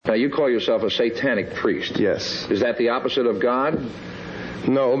Now, you call yourself a satanic priest. Yes. Is that the opposite of God?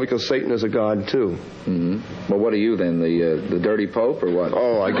 No, because Satan is a god, too. Mm-hmm. Well, what are you, then? The dirty pope, or what?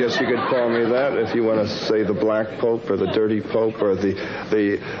 Oh, I guess you could call me that if you want to say the black pope or the dirty pope or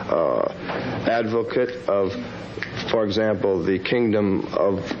the advocate of, for example, the kingdom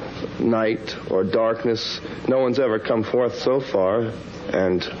of night or darkness. No one's ever come forth so far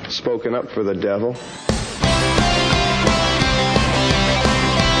and spoken up for the devil.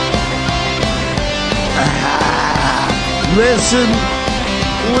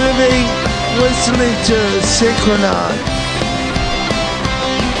 Listening to Synchronon.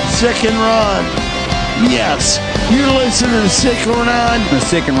 Sick and Ron. Yes, you're listening to Synchronon. The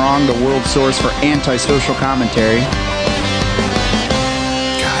Sick and Wrong, the world source for antisocial commentary.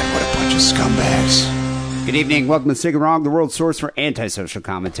 God, what a bunch of scumbags. Good evening. Welcome to Sick and Wrong, the world source for antisocial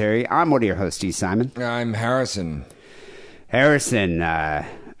commentary. I'm one of your hosts, E. Simon. I'm Harrison. I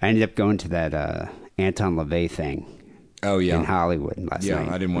ended up going to that Anton LaVey thing. Oh, yeah. In Hollywood last night.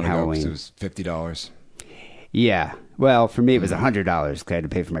 Yeah, I didn't want to go because it was $50. Yeah. Well, for me, it was $100 because I had to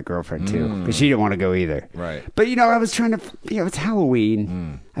pay for my girlfriend, too. Because she didn't want to go either. Right. But, I was trying to, it's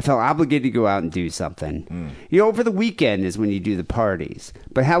Halloween. I felt obligated to go out and do something. Over the weekend is when you do the parties.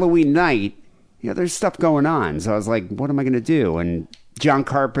 But Halloween night, there's stuff going on. So I was like, what am I going to do? And John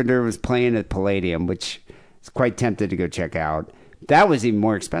Carpenter was playing at Palladium, which I was quite tempted to go check out. That was even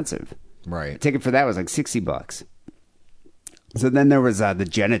more expensive. Right. The ticket for that was like $60. So then there was the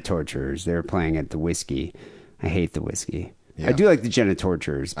Genitorturers. They were playing at the Whiskey. I hate the Whiskey. Yeah. I do like the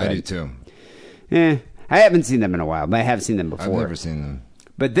Genitorturers. I do too. I haven't seen them in a while, but I have seen them before. I've never seen them.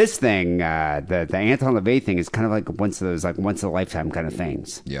 But this thing, the Anton LaVey thing, is kind of like once in a lifetime kind of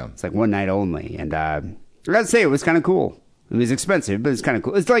things. Yeah, it's like one night only, and I gotta say it was kind of cool. It was expensive, but it's kind of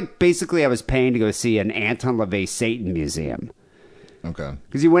cool. It's like basically I was paying to go see an Anton LaVey Satan museum. Okay.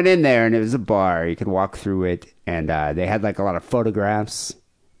 Because you went in there and it was a bar. You could walk through it, and they had like a lot of photographs,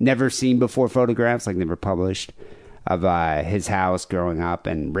 never seen before photographs, like never published, of his house growing up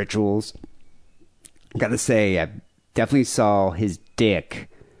and rituals. Gotta say, I definitely saw his dick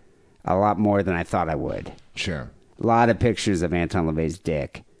a lot more than I thought I would. Sure. A lot of pictures of Anton LaVey's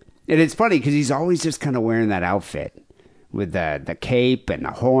dick. And it's funny because he's always just kind of wearing that outfit with the cape and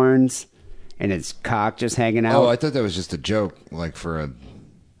the horns. And his cock just hanging out. Oh, I thought that was just a joke, like for a...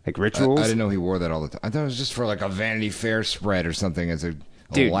 Like rituals? I didn't know he wore that all the time. I thought it was just for like a Vanity Fair spread or something as a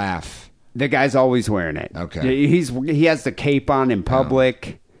laugh. The guy's always wearing it. Okay. He has the cape on in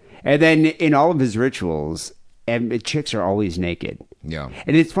public. And then in all of his rituals, and chicks are always naked. Yeah.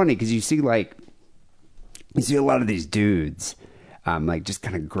 And it's funny because you see a lot of these dudes, like just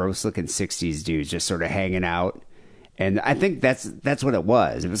kind of gross looking 60s dudes just sort of hanging out. And I think that's what it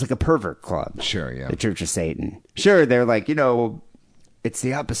was. It was like a pervert club. Sure, yeah. The Church of Satan. Sure, they're like, it's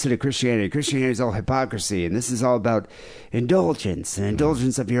the opposite of Christianity. Christianity is all hypocrisy, and this is all about indulgence, and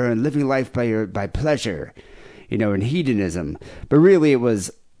indulgence of your own living life by pleasure, and hedonism. But really,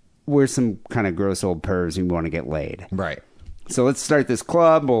 we're some kind of gross old pervs who want to get laid. Right. So let's start this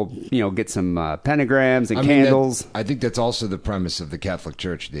club. We'll, get some pentagrams and candles. I think that's also the premise of the Catholic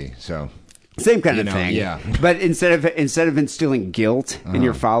Church, D. So... Same kind of thing. Yeah. But instead of instilling guilt in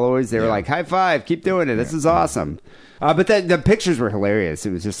your followers, they were like, high five, keep doing it. This is awesome. But the pictures were hilarious.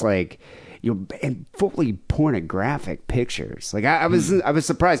 It was just like, and fully pornographic pictures. Like I was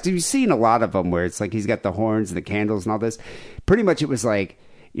surprised. You've seen a lot of them where it's like he's got the horns and the candles and all this. Pretty much it was like,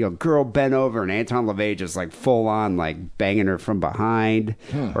 girl bent over and Anton LaVey just like full on like banging her from behind,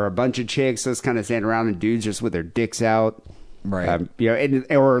 or a bunch of chicks just kind of standing around and dudes just with their dicks out. Right.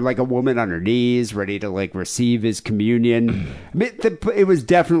 Or like a woman on her knees ready to like receive his communion. I mean, it was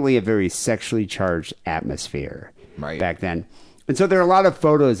definitely a very sexually charged atmosphere back then. And so there are a lot of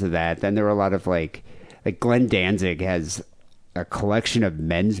photos of that. Then there were a lot of like Glenn Danzig has a collection of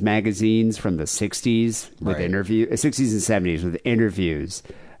men's magazines from the 60s with 60s and 70s with interviews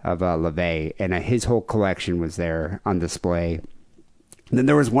of LaVey. And his whole collection was there on display. And then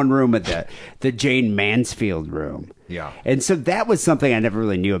there was one room at the Jane Mansfield room. Yeah. And so that was something I never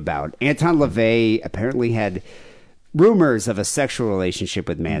really knew about. Anton LaVey apparently had rumors of a sexual relationship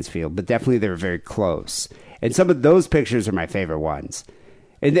with Mansfield, but definitely they were very close. And some of those pictures are my favorite ones.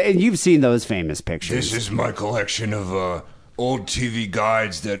 And you've seen those famous pictures. This is my collection of old TV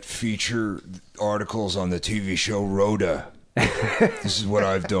guides that feature articles on the TV show Rhoda. This is what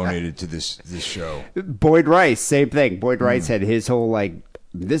I've donated to this show. Boyd Rice, same thing. Boyd Rice had his whole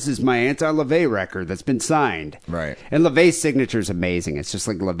this is my Anton LaVey record that's been signed. Right. And LaVey's signature is amazing. It's just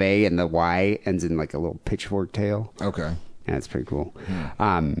like LaVey and the Y ends in like a little pitchfork tail. Okay. Yeah, that's pretty cool.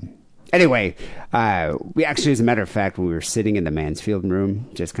 Anyway, we actually, as a matter of fact, when we were sitting in the Mansfield room,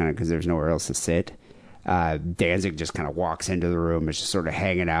 just kind of because there's nowhere else to sit, Danzig just kind of walks into the room, is just sort of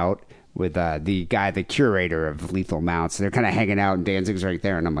hanging out with the guy, the curator of Lethal Mounts. They're kind of hanging out, and Danzig's right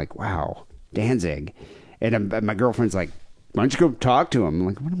there, and I'm like, wow, Danzig. And my girlfriend's like, why don't you go talk to him? I'm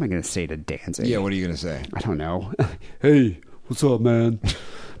like, what am I going to say to Danzig? Yeah, what are you going to say? I don't know. Hey, what's up, man?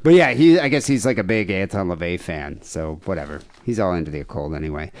 But yeah, I guess he's like a big Anton LaVey fan, so whatever. He's all into the occult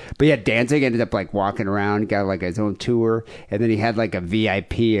anyway. But yeah, Danzig ended up like walking around, got like his own tour, and then he had like a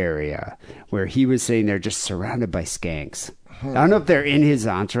VIP area where he was sitting there just surrounded by skanks. I don't know if they're in his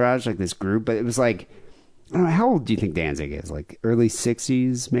entourage, like this group, but it was like, I don't know, how old do you think Danzig is? Like early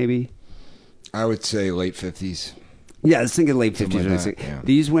 60s, maybe? I would say late 50s. Yeah, I was thinking late 50s, like early that, 60s. yeah.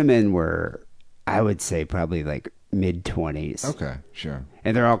 These women were, I would say, probably like mid-20s. Okay, sure.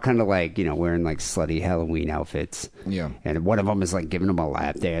 And they're all kind of like, wearing like slutty Halloween outfits. Yeah. And one of them is like giving them a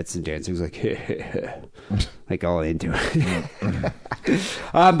lap dance, and Danzig's like, like all into it.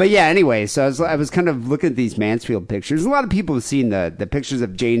 But yeah, anyway, so I was kind of looking at these Mansfield pictures. A lot of people have seen the pictures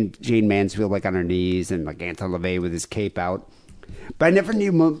of Jane Mansfield like on her knees and like Anton LaVey with his cape out. But I never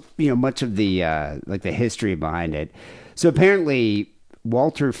knew much of the like the history behind it. So apparently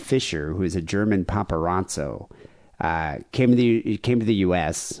Walter Fischer, who is a German paparazzo, came to the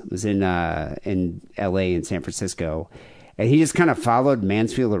U.S., was in L.A. and San Francisco, and he just kind of followed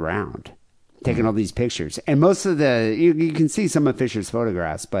Mansfield around, taking all these pictures. And most of you can see some of Fisher's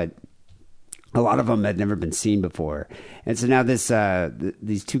photographs, but a lot of them had never been seen before. And so now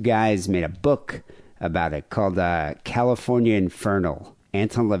these two guys made a book about it called California Infernal,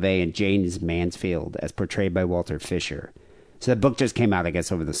 Anton LaVey and Jane Mansfield as portrayed by Walter Fischer. So the book just came out, I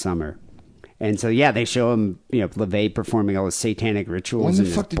guess, over the summer. And so, yeah, they show him, LaVey performing all his satanic rituals When in the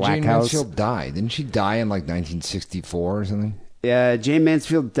his fuck did black Jane house. Mansfield die? Didn't she die in like 1964 or something? Jane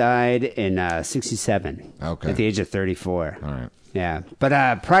Mansfield died in 67. Okay. At the age of 34. All right. Yeah.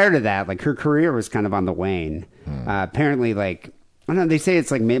 But prior to that, like, her career was kind of on the wane. Apparently, like, I don't know, they say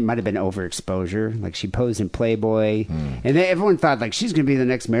it's like, it might have been overexposure. Like, she posed in Playboy. And everyone thought, like, she's going to be the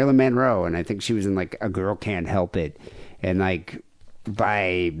next Marilyn Monroe. And I think she was in, like, A Girl Can't Help It. And, like,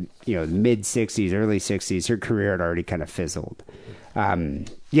 by mid 60s, early 60s, her career had already kind of fizzled.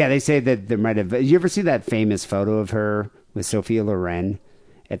 Yeah, they say that there might have. You ever see that famous photo of her with Sophia Loren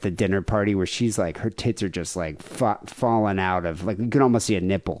at the dinner party where she's like, her tits are just like falling out of, like, you can almost see a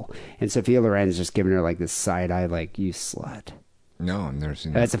nipple, and Sophia Loren's just giving her like this side eye, like, you slut. No, I've never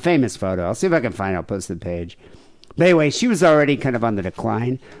seen that. It's a famous photo. I'll see if I can find it. I'll post the page. But anyway, she was already kind of on the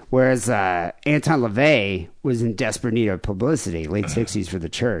decline, whereas Anton LaVey was in desperate need of publicity, late 60s for the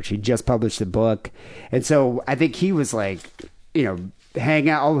church. He just published a book. And so I think he was like, I'll hang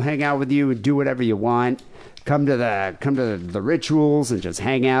out with you and do whatever you want. Come to the rituals and just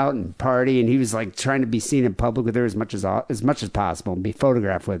hang out and party. And he was like trying to be seen in public with her as much as possible and be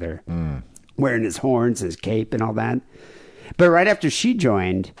photographed with her, wearing his horns, his cape and all that. But right after she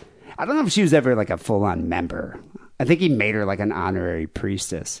joined, I don't know if she was ever like a full-on member. I think he made her like an honorary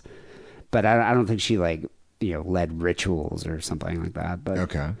priestess, but I don't think she like led rituals or something like that. But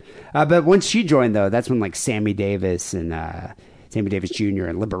okay. But once she joined, though, that's when like Sammy Davis and Sammy Davis Jr.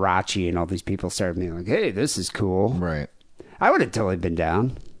 and Liberace and all these people started being like, "Hey, this is cool." Right. I would have totally been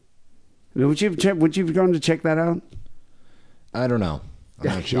down. I mean, would you have gone to check that out? I don't know. I'm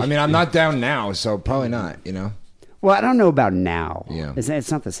not sure. I mean, I'm not down now, so probably not. Well, I don't know about now. Yeah.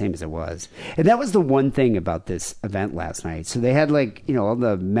 It's not the same as it was. And that was the one thing about this event last night. So they had like, all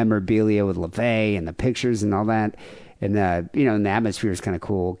the memorabilia with LaVey and the pictures and all that. And and the atmosphere is kind of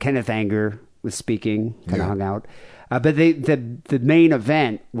cool. Kenneth Anger was speaking, kind of hung out. But the main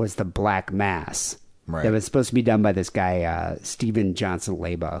event was the Black Mass. Right. That was supposed to be done by this guy, Stephen Johnson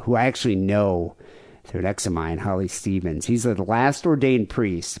Leba, who I actually know through an ex of mine, Holly Stevens. He's the last ordained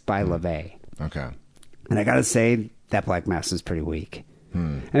priest by LaVey. Okay. And I got to say, that Black Mass is pretty weak.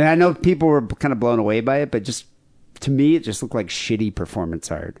 And I know people were kind of blown away by it, but just to me, it just looked like shitty performance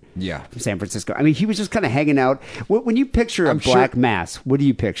art. Yeah. From San Francisco. I mean, he was just kind of hanging out. When you picture a Black Mass, what do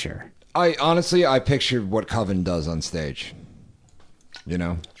you picture? I pictured what Coven does on stage.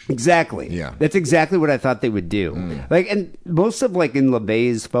 Exactly. Yeah. That's exactly what I thought they would do. Like, and most of like in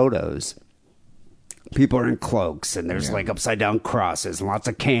LaVey's photos, people are in cloaks and there's like upside down crosses and lots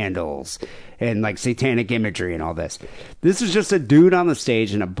of candles and like satanic imagery and all this. This is just a dude on the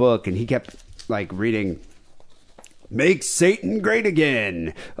stage in a book, and he kept like reading, "Make Satan great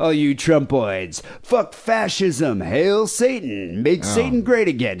again, all you Trumpoids. Fuck fascism. Hail Satan. Make Satan great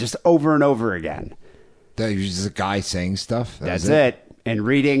again." Just over and over again. That was just a guy saying stuff? That's it. and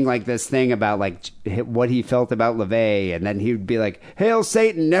reading like this thing about like what he felt about LaVey, and then he would be like, "Hail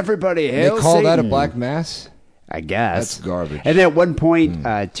Satan, everybody! Hail They call Satan!" that a black mass? I guess. That's garbage. And then at one point,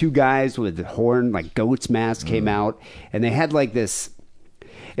 two guys with horn, like goat's masks, came out, and they had like this.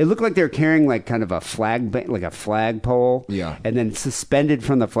 It looked like they were carrying like kind of a like a flagpole. Yeah. And then suspended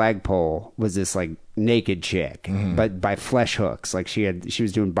from the flagpole was this like naked chick, but by flesh hooks. Like she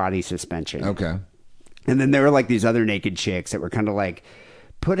was doing body suspension. Okay. And then there were like these other naked chicks that were kind of like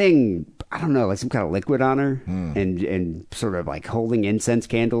putting, I don't know, like some kind of liquid on her and sort of like holding incense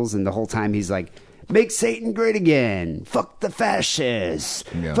candles. And the whole time he's like, "Make Satan great again. Fuck the fascists.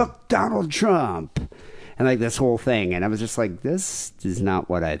 Yeah. Fuck Donald Trump." And like this whole thing. And I was just like, this is not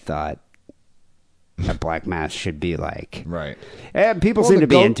what I thought a black mass should be like. Right. And people Well, seem the to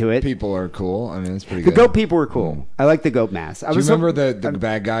be goat into it. People are cool. I mean, it's pretty The good. goat people were cool. I like the goat mask. Do you remember the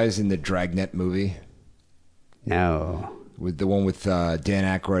bad guys in the Dragnet movie? No. With the one with Dan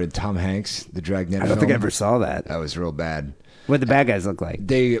Aykroyd and Tom Hanks, the Dragnet I don't think I ever saw that. That was real bad. What the bad guys look like?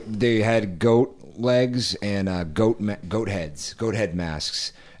 They had goat legs and goat head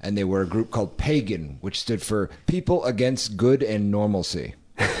masks, and they were a group called Pagan, which stood for People Against Good and Normalcy.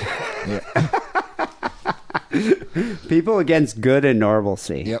 People Against Good and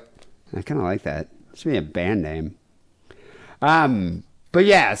Normalcy. Yep. I kind of like that. Should be a band name. But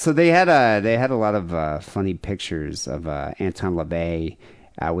yeah, so they had a lot of funny pictures of Anton LaVey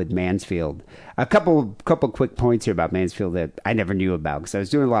with Mansfield. A couple quick points here about Mansfield that I never knew about because I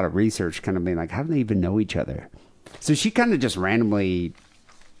was doing a lot of research, kind of being like, how do they even know each other? So she kind of just randomly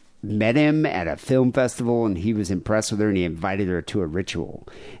met him at a film festival, and he was impressed with her, and he invited her to a ritual.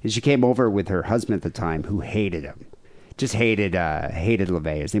 And she came over with her husband at the time, who hated him, just hated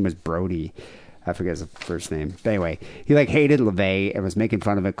LaVey. His name was Brody. I forget his first name. But anyway, he like hated LaVey and was making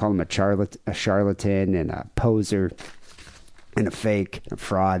fun of it, called him a charlatan and a poser and a fake, a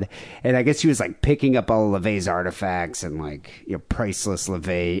fraud. And I guess he was like picking up all of LaVey's artifacts and like, you know, priceless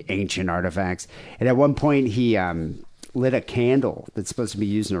LaVey ancient artifacts. And at one point he lit a candle that's supposed to be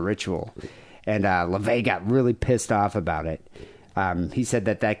used in a ritual. And LaVey got really pissed off about it. He said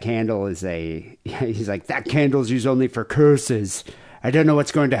that candle is he's like, that candle's used only for curses. I don't know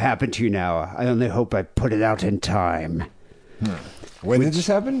what's going to happen to you now. I only hope I put it out in time. When did this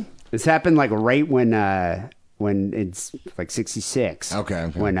happen? This happened like right when it's like 66. Okay.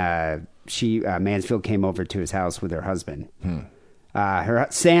 When Mansfield came over to his house with her husband. Her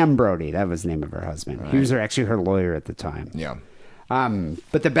Sam Brody, that was the name of her husband. Right. He was actually her lawyer at the time. Yeah.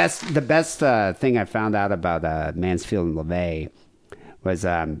 But the best thing I found out about Mansfield and LaVey was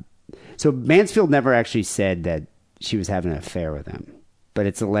so Mansfield never actually said that she was having an affair with him, but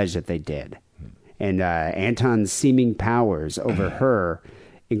it's alleged that they did. And Anton's seeming powers over her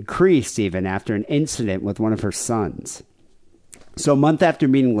increased even after an incident with one of her sons. So a month after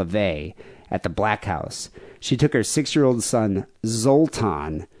meeting LaVey at the Black House, she took her 6-year-old son,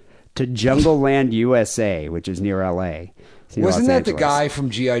 Zoltan, to Jungle Land, USA, which is near L.A. Wasn't that the guy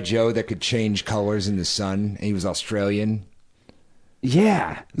from G.I. Joe that could change colors in the sun? And he was Australian?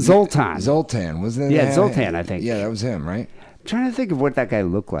 Yeah, Zoltan. Zoltan, wasn't that? Yeah, Zoltan, I think. Yeah, that was him, right? I'm trying to think of what that guy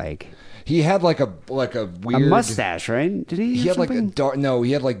looked like. He had like a weird mustache, right? Did he? He had something? Like a dark. No,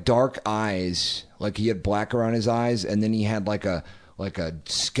 he had like dark eyes. Like he had black around his eyes, and then he had like a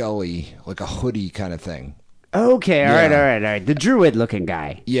skelly, like a hoodie kind of thing. Okay, all right. The druid-looking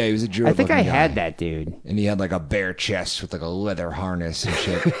guy. Yeah, he was a druid. I think I had that dude. And he had like a bare chest with like a leather harness and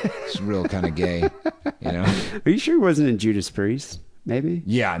shit. It's real kind of gay, you know. Are you sure he wasn't in Judas Priest? Maybe.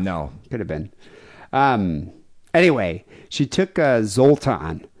 Yeah, no, could have been. Anyway, she took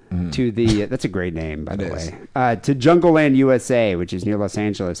Zoltan to the. That's a great name, by the way. To Jungle Land, USA, which is near Los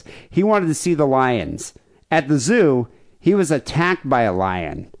Angeles. He wanted to see the lions at the zoo. He was attacked by a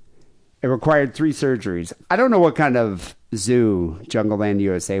lion. It required 3 surgeries. I don't know what kind of zoo Jungle Land,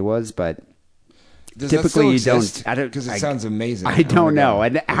 USA was, but does typically that still exist? You don't. Because it sounds amazing. I don't know.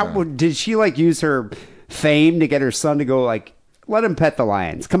 And how did she like use her fame to get her son to go like, let him pet the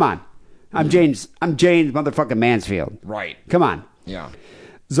lions? Come on, I'm James motherfucking Mansfield. Right. Come on. Yeah.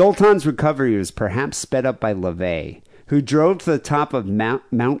 Zoltan's recovery was perhaps sped up by LaVey, who drove to the top of Mount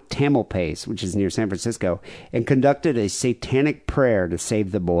Tamalpais, which is near San Francisco, and conducted a satanic prayer to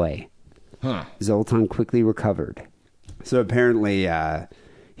save the boy. Huh. Zoltan quickly recovered. So apparently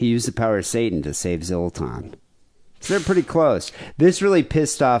he used the power of Satan to save Zoltan. So they're pretty close. This really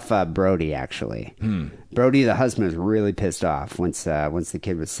pissed off Brody, actually. Brody, the husband, was really pissed off once the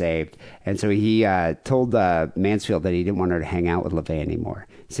kid was saved. And so he told Mansfield that he didn't want her to hang out with LaVey anymore.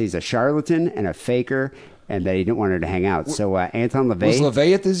 So he's a charlatan and a faker, and that he didn't want her to hang out. So Anton LaVey... Was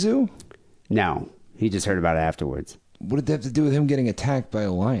LaVey at the zoo? No. He just heard about it afterwards. What did that have to do with him getting attacked by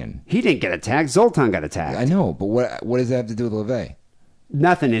a lion? He didn't get attacked. Zoltan got attacked. I know, but what does that have to do with LeVay?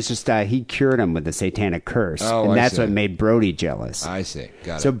 Nothing. It's just he cured him with the satanic curse. Oh, and I that's see. what made Brody jealous. I see.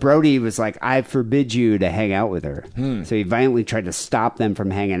 Got So it. Brody was like, I forbid you to hang out with her. Hmm. So he violently tried to stop them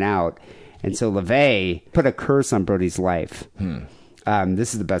from hanging out. And so LeVay put a curse on Brody's life.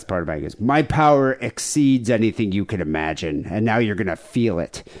 This is the best part about it. He goes, my power exceeds anything you could imagine, and now you're going to feel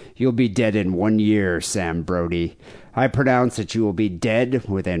it. You'll be dead in 1 year, Sam Brody. I pronounce that you will be dead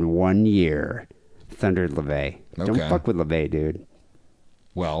within 1 year. Thundered LeVay. Don't Okay. fuck with LeVay, dude.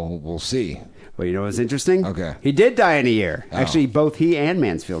 Well, we'll see. Well, you know what's interesting? Okay. He did die in a year. Oh. Actually, both he and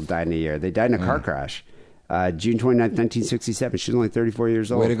Mansfield died in a year. They died in a car crash. June 29th, 1967. She was only 34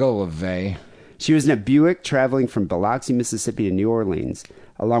 years old. Way to go, LeVay. She was in a Buick traveling from Biloxi, Mississippi to New Orleans,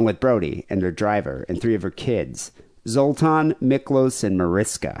 along with Brody and their driver and 3 of her kids, Zoltan, Miklos, and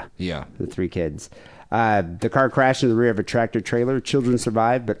Mariska. Yeah. The 3 kids. The car crashed in the rear of a tractor trailer. Children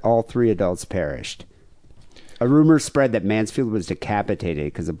survived, but all 3 adults perished. A rumor spread that Mansfield was decapitated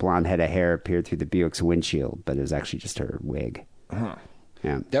because a blonde head of hair appeared through the Buick's windshield, but it was actually just her wig. Huh.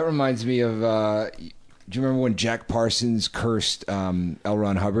 Yeah. That reminds me of. Do you remember when Jack Parsons cursed L.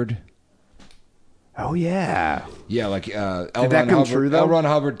 Ron Hubbard? Oh, yeah. Yeah, like L. Did that Ron come Hubbard. true, though? L. Ron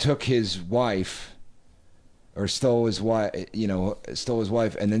Hubbard took his wife, or stole his wife. Stole his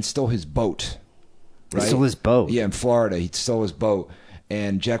wife, and then stole his boat. He stole his boat? Yeah, in Florida, he stole his boat,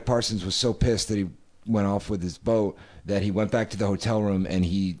 and Jack Parsons was so pissed that he went off with his boat that he went back to the hotel room and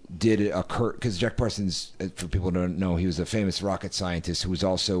he did a curse, because Jack Parsons, for people who don't know, he was a famous rocket scientist who was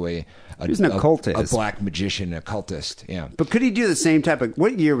also he was an occultist. a black magician, occultist. Yeah. But could he do the same type of...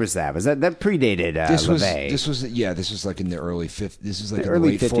 What year was that? That predated This was LeVay. this was like in the early 50s. This was like The in the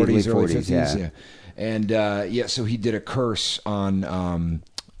early late 50s, 40s, late early 40s, 50s. yeah. And so he did a curse on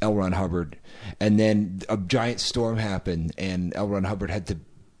L. Ron Hubbard, and then a giant storm happened, and L. Ron Hubbard had to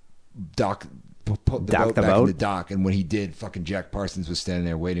put the boat back in the dock, and when he did, fucking Jack Parsons was standing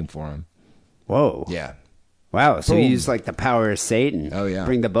there waiting for him. Whoa. Yeah. Wow, so he Boom. used like the power of Satan. Oh, yeah.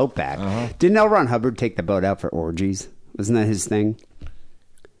 Bring the boat back. Didn't L. Ron Hubbard take the boat out for orgies? Wasn't that his thing?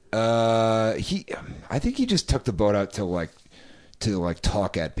 I think he just took the boat out to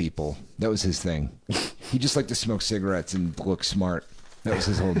talk at people. That was his thing. He just liked to smoke cigarettes and look smart. That was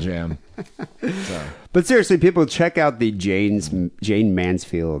his whole jam. So. But seriously, people check out the Jane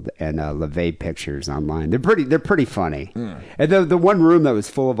Mansfield and LeVay pictures online. They're pretty funny. And the one room that was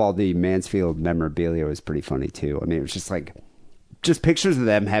full of all the Mansfield memorabilia was pretty funny too. I mean, it was just pictures of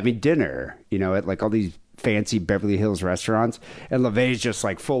them having dinner, at like all these fancy Beverly Hills restaurants, and LeVay's just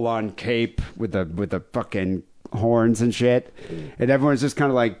like full on cape with the fucking horns and shit, and everyone's just kind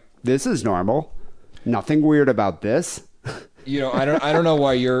of like, this is normal, nothing weird about this. I don't know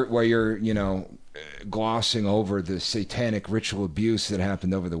why you're glossing over the satanic ritual abuse that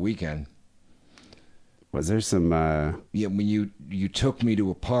happened over the weekend. Was there some Yeah, when you took me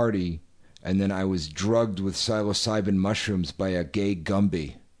to a party and then I was drugged with psilocybin mushrooms by a gay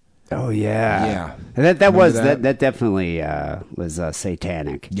Gumby. Oh yeah, Yeah. And that Remember was that? that definitely was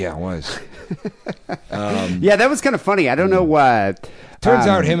satanic. Yeah, it was. Yeah, that was kind of funny. I don't know what. Turns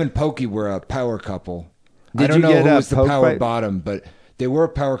out him and Pokey were a power couple. Did I don't you know get, who was the poked power by- bottom, but they were a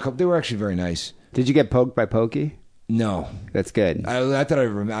power couple. They were actually very nice. Did you get poked by Pokey? No, That's good. I thought I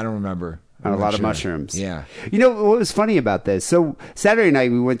don't remember. On I'm a not lot of sure. mushrooms. Yeah. You know what was funny about this? So Saturday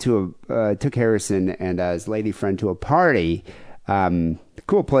night we went to took Harrison and his lady friend to a party.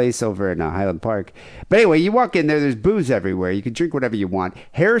 Cool place over in Highland Park. But anyway, you walk in there, there's booze everywhere. You can drink whatever you want.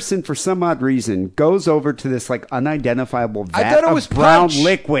 Harrison, for some odd reason, goes over to this like unidentifiable I vat thought it of was brown punch.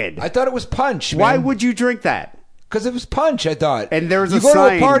 liquid. I thought it was punch. Why would you drink that? Because it was punch, I thought. And there was you a go to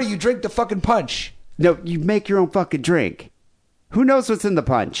sign- a party, you drink the fucking punch. No, you make your own fucking drink. Who knows what's in the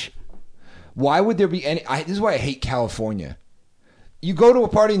punch? Why would there be any... this is why I hate California. You go to a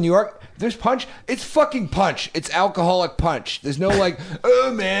party in New York, there's punch. It's fucking punch. It's alcoholic punch. There's no like,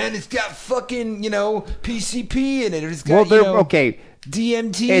 oh man, it's got fucking, PCP in it. Or it's got, okay.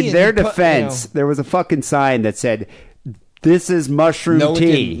 DMT. In their defense, there was a fucking sign that said, "This is mushroom No, it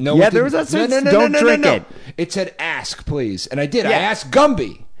tea." didn't. No, yeah, it there was didn't. a sign. No, Don't drink no. it. It said, ask, please. And I did. Yeah. I asked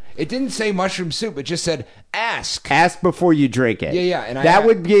Gumby. It didn't say mushroom soup. It just said, ask. Ask before you drink it. Yeah. And that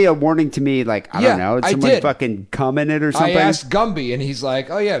would be a warning to me. Like, I don't know, I someone did. fucking cum in it or something. I asked Gumby, and he's like,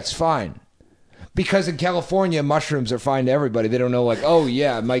 oh, yeah, it's fine. Because in California, mushrooms are fine to everybody. They don't know, like, oh,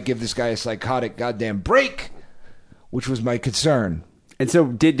 yeah, it might give this guy a psychotic goddamn break, which was my concern. And so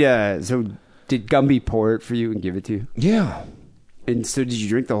did Gumby pour it for you and give it to you? Yeah. And so did you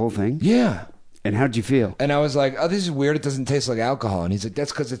drink the whole thing? Yeah. And how'd you feel? And I was like, oh, this is weird. It doesn't taste like alcohol. And he's like,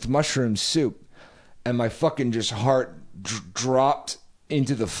 that's because it's mushroom soup. and my fucking just heart dropped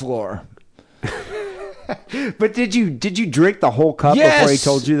into the floor. But did you drink the whole cup before he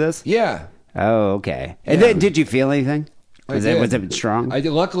told you this? Yeah. Oh, okay. And then did you feel anything? Was it strong? I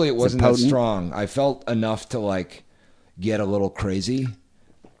did. Luckily, it wasn't that strong. I felt enough to like get a little crazy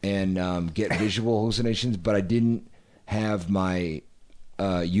and get visual hallucinations, but I didn't have my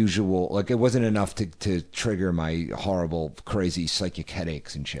usual, like it wasn't enough to trigger my horrible, crazy psychic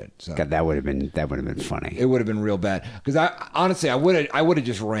headaches and shit. So God, that would have been funny. it would have been real bad because I would have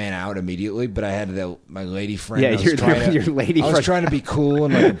just ran out immediately, but I had my lady friend. Yeah, your lady. I was trying to be cool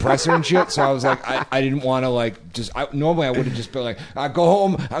and like impress her and shit, so I was like, I didn't want to like just. Normally, I would have just been like, I go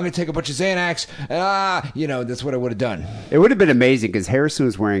home, I'm gonna take a bunch of Xanax. That's what I would have done. It would have been amazing because Harrison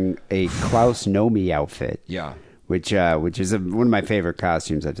was wearing a Klaus Nomi outfit. Yeah. Which is one of my favorite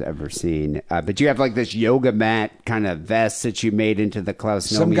costumes I've ever seen. But you have like this yoga mat kind of vest that you made into the Klaus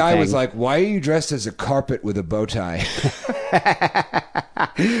Nomi Some guy thing. was like, "Why are you dressed as a carpet with a bow tie?"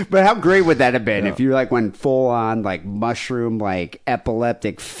 But how great would that have been if you like went full on like mushroom like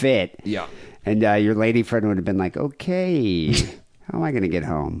epileptic fit? Yeah. And your lady friend would have been like, "Okay, how am I going to get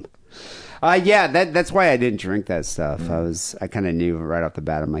home?" That's why I didn't drink that stuff. I kind of knew right off the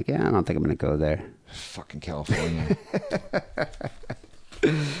bat. I'm like, yeah, I don't think I'm going to go there. Fucking California.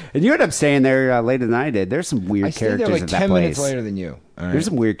 And you end up staying there later than I did. There's some weird characters there like at that 10 place. minutes later than you. All right? There's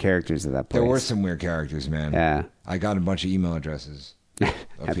some weird characters at that place. There were some weird characters, man. Yeah. I got a bunch of email addresses. I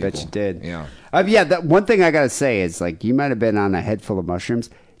bet you did. Yeah. That one thing I got to say is like you might have been on a head full of mushrooms.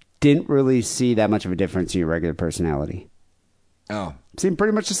 Didn't really see that much of a difference in your regular personality. Oh. Seemed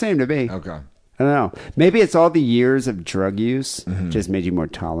pretty much the same to me. Okay. I don't know. Maybe it's all the years of drug use just made you more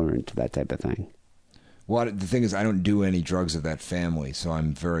tolerant to that type of thing. Well, the thing is, I don't do any drugs of that family, so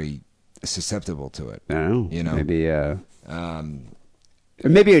I'm very susceptible to it. No, You know? maybe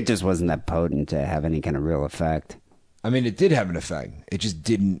maybe it just wasn't that potent to have any kind of real effect. I mean, it did have an effect. It just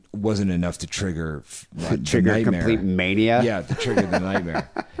wasn't enough to trigger Trigger complete mania. Yeah, to trigger the nightmare.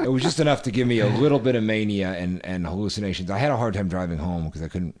 It was just enough to give me a little bit of mania and hallucinations. I had a hard time driving home because I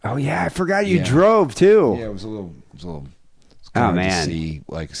couldn't. Oh yeah, I forgot you drove too. Yeah, it was a little. It's Oh man, to see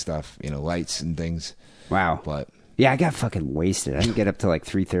like stuff, lights and things. Wow. But yeah, I got fucking wasted. I didn't get up till like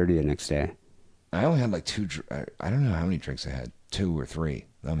 3:30 the next day. I only had like two. I don't know how many drinks I had. 2 or 3.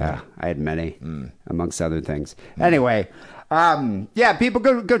 I had many, amongst other things. Anyway, people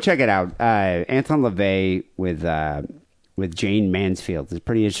go check it out. Anton LaVey with Jane Mansfield. It's a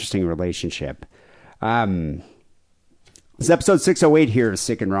pretty interesting relationship. It's episode 608 here of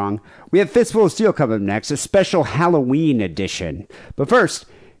Sick and Wrong. We have Fistful of Steel coming up next, a special Halloween edition. But first,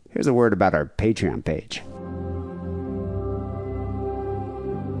 here's a word about our Patreon page.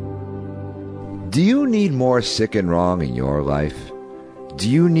 Do you need more Sick and Wrong in your life? Do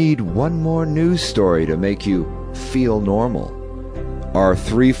you need one more news story to make you feel normal? Are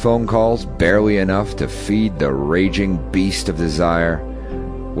 3 phone calls barely enough to feed the raging beast of desire?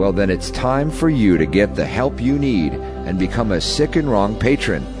 Well, then it's time for you to get the help you need and become a Sick and Wrong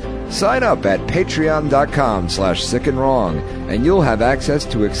patron. Sign up at patreon.com/sickandwrong and you'll have access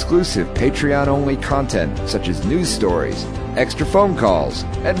to exclusive Patreon-only content such as news stories, extra phone calls,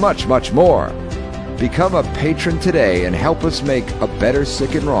 and much, much more. Become a patron today and help us make a better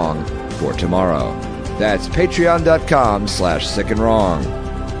Sick and Wrong for tomorrow. That's patreon.com/sickandwrong.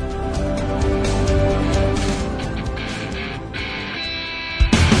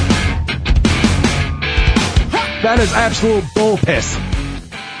 That is absolute bull piss.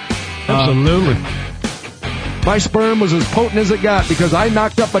 Absolutely. My sperm was as potent as it got because I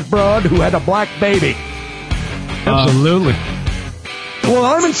knocked up a broad who had a black baby. Absolutely. Well,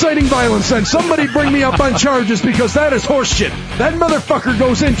 I'm inciting violence, then somebody bring me up on charges because that is horseshit. That motherfucker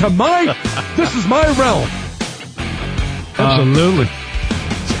goes into this is my realm. Absolutely.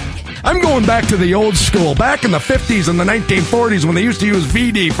 I'm going back to the old school, back in the 50s and the 1940s when they used to use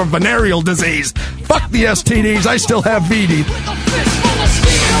VD for venereal disease. Fuck the STDs, I still have VD.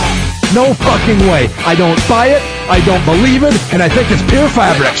 No fucking way. I don't buy it, I don't believe it, and I think it's pure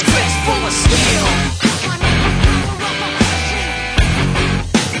fabric.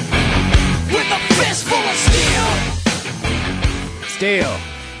 Steel.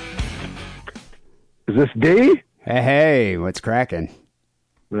 Is this D? Hey, what's cracking?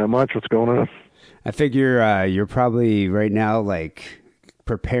 Not much. What's going on? I figure you're probably right now like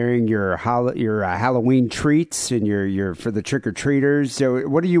preparing your Halloween treats and your for the trick or treaters. So,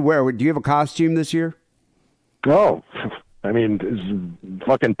 what do you wear? Do you have a costume this year? Oh, I mean,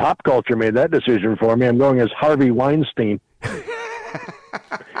 fucking pop culture made that decision for me. I'm going as Harvey Weinstein.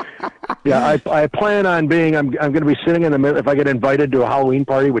 Yeah, I plan on being. I'm going to be sitting in the middle. If I get invited to a Halloween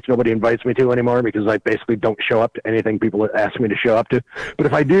party, which nobody invites me to anymore because I basically don't show up to anything people ask me to show up to. But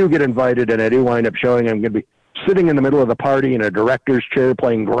if I do get invited and I do wind up showing, I'm going to be sitting in the middle of the party in a director's chair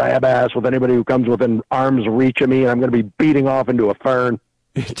playing grab ass with anybody who comes within arm's reach of me, and I'm going to be beating off into a fern.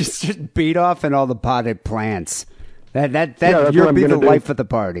 just beat off in all the potted plants. That Yeah, you'll be the do. life of the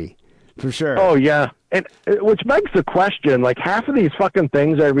party, for sure. Oh yeah, and which begs the question: like half of these fucking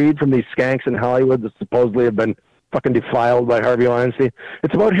things I read from these skanks in Hollywood that supposedly have been fucking defiled by Harvey Weinstein,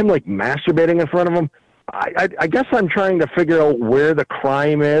 it's about him like masturbating in front of them. I guess I'm trying to figure out where the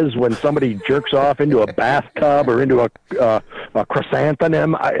crime is when somebody jerks off into a bathtub or into a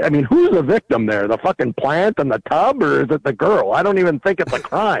chrysanthemum. I mean, who's the victim there? The fucking plant in the tub, or is it the girl? I don't even think it's a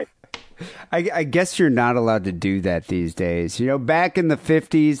crime. I guess you're not allowed to do that these days. You know, back in the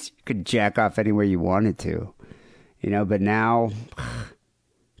 50s, you could jack off anywhere you wanted to. You know, but now,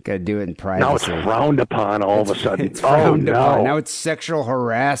 got to do it in privacy. Now it's frowned upon all of a sudden. It's frowned upon. No. Now it's sexual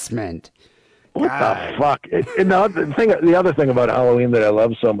harassment. What the fuck? The other thing about Halloween that I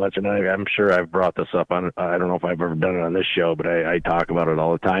love so much, and I'm sure I've brought this up on, I don't know if I've ever done it on this show, but I talk about it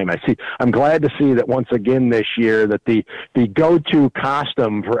all the time. I'm glad to see that once again this year that the go-to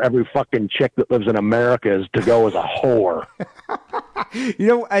costume for every fucking chick that lives in America is to go as a whore. You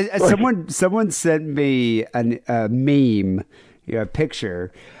know, someone sent me a meme, a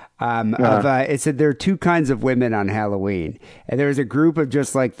picture. It said there are two kinds of women on Halloween, and there's a group of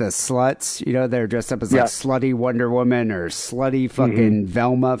just like the sluts, you know, they're dressed up as like slutty Wonder Woman or slutty fucking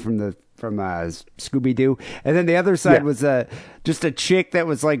Velma from Scooby Doo, and then the other side was just a chick that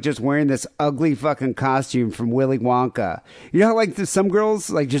was like just wearing this ugly fucking costume from Willy Wonka. You know how like some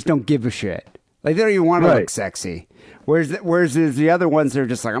girls like just don't give a shit, like they don't even want to look sexy, whereas there's the other ones that are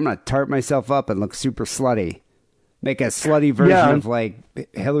just like, I'm gonna tart myself up and look super slutty. Make a slutty version of like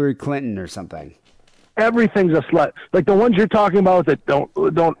Hillary Clinton or something. Everything's a slut. Like the ones you're talking about that don't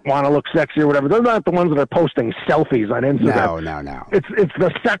want to look sexy or whatever. They're not the ones that are posting selfies on Instagram. No. It's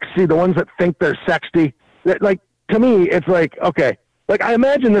the sexy, the ones that think they're sexy. Like to me, it's like, okay. Like I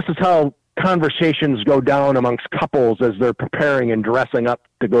imagine this is how conversations go down amongst couples as they're preparing and dressing up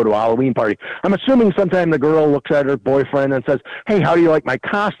to go to a Halloween party. I'm assuming sometime the girl looks at her boyfriend and says, "Hey, how do you like my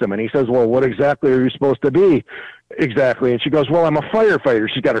costume?" And he says, "Well, what exactly are you supposed to be?" Exactly. And she goes, "Well, I'm a firefighter."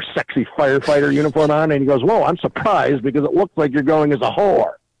 She's got her sexy firefighter uniform on. And he goes, "Well, I'm surprised because it looks like you're going as a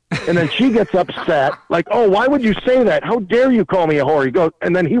whore." And then she gets upset, like, "Oh, why would you say that? How dare you call me a whore?" He goes,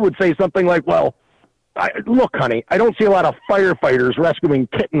 and then he would say something like, "Well, look, honey, I don't see a lot of firefighters rescuing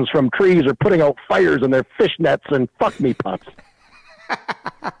kittens from trees or putting out fires in their fishnets and fuck me pups."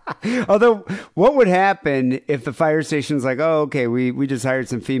 Although, what would happen if the fire station's like, "Oh, okay, we just hired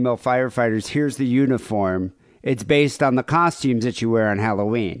some female firefighters. Here's the uniform. It's based on the costumes that you wear on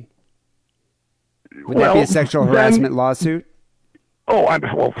Halloween." Would that be a sexual harassment lawsuit? Oh,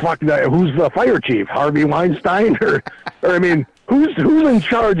 well, fuck that. Who's the fire chief? Harvey Weinstein? Or I mean, who's in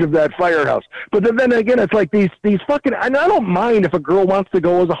charge of that firehouse? But then again, it's like these fucking, and I don't mind if a girl wants to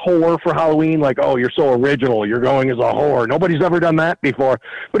go as a whore for Halloween, like, "Oh, you're so original, you're going as a whore. Nobody's ever done that before."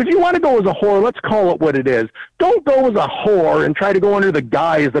 But if you want to go as a whore, let's call it what it is. Don't go as a whore and try to go under the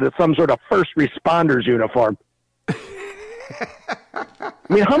guise that it's some sort of first responders uniform.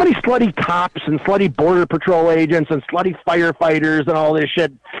 I mean, how many slutty cops and slutty border patrol agents and slutty firefighters and all this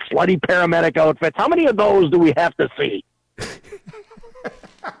shit, slutty paramedic outfits, how many of those do we have to see?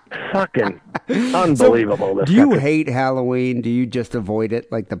 Fucking unbelievable. So, do you hate Halloween? Do you just avoid it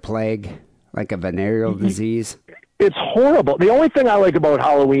like the plague, like a venereal disease? It's horrible. The only thing I like about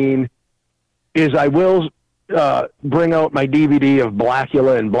Halloween is I will bring out my DVD of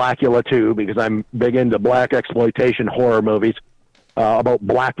Blackula and Blackula 2 because I'm big into black exploitation horror movies about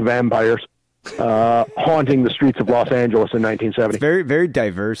black vampires haunting the streets of Los Angeles in 1970. It's very, very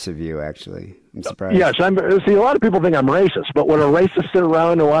diverse of you, actually. I'm surprised. Yes, see, a lot of people think I'm racist, but when a racist sit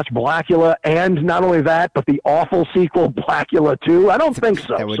around and watch Blackula, and not only that, but the awful sequel Blackula 2, I don't think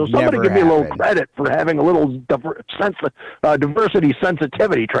so. So somebody give me a little credit for having a little diversity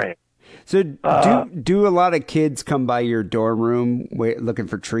sensitivity training. So do a lot of kids come by your dorm room looking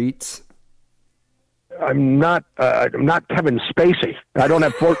for treats? I'm not Kevin Spacey. I don't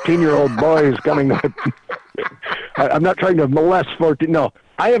have 14-year-old boys coming. I'm not trying to molest 14. No,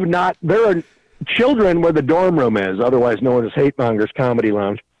 I have not. There are children where the dorm room is, otherwise known as Hate Mongers Comedy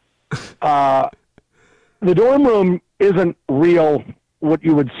Lounge. The dorm room isn't real, what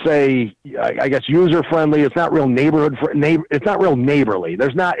you would say, I guess, user friendly. It's not real it's not real neighborly.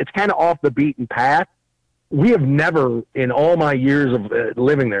 It's kind of off the beaten path. We have never, in all my years of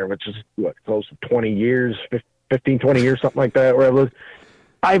living there, which is close to 20 years, 15, 20 years, something like that, where I lived,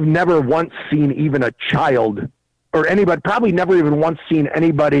 I've never once seen even a child or anybody, probably never even once seen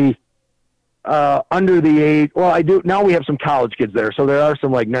anybody under the age. Well, I do. Now we have some college kids there. So there are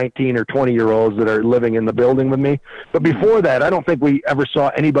some like 19 or 20-year-olds that are living in the building with me. But before that, I don't think we ever saw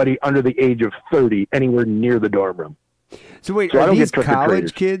anybody under the age of 30 anywhere near the dorm room. So wait, are these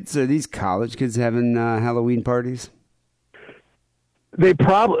college kids? Are these college kids having Halloween parties? They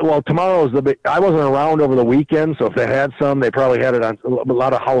probably, well, tomorrow's the big, I wasn't around over the weekend, so if they had some, they probably had it on a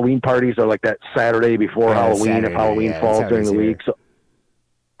lot of Halloween parties are like that Saturday before Halloween, Saturday, if Halloween falls during the week. So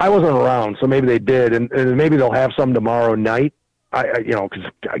I wasn't around, so maybe they did, and maybe they'll have some tomorrow night. Because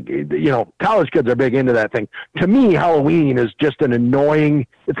college kids are big into that thing. To me, Halloween is just an annoying,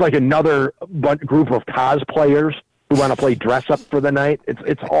 it's like another group of cosplayers who want to play dress up for the night.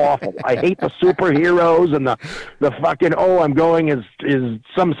 It's awful. I hate the superheroes and the fucking, I'm going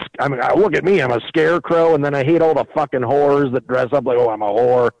look at me, I'm a scarecrow, and then I hate all the fucking whores that dress up like, I'm a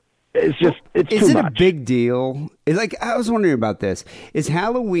whore. It's just, it's too much. Is it a big deal? I was wondering about this. Is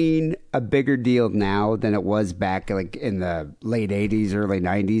Halloween a bigger deal now than it was back like in the late 80s, early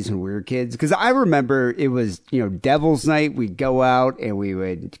 90s when we were kids? Because I remember it was, Devil's Night. We'd go out and we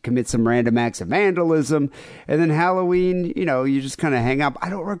would commit some random acts of vandalism. And then Halloween, you just kind of hang out. I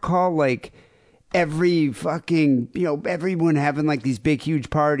don't recall like every fucking, everyone having like these big, huge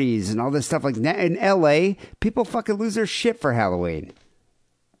parties and all this stuff. Like in LA, people fucking lose their shit for Halloween.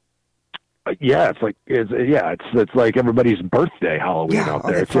 Yeah, it's like everybody's birthday Halloween out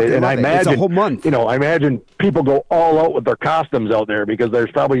there. And I imagine it's a whole month. I imagine people go all out with their costumes out there because there's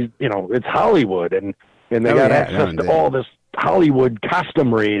probably it's Hollywood and they got access to all this Hollywood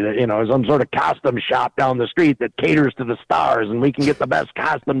costumery that some sort of costume shop down the street that caters to the stars, and we can get the best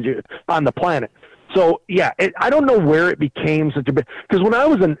costumes on the planet. So yeah, I don't know where it became such a big, because when I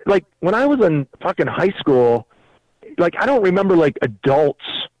was in fucking high school, like I don't remember like adults.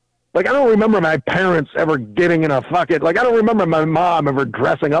 Like, I don't remember my parents ever getting in a fucking, I don't remember my mom ever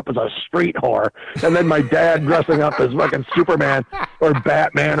dressing up as a street whore, and then my dad dressing up as fucking Superman or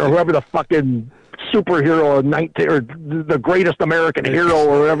Batman or whoever the fucking superhero or the greatest American hero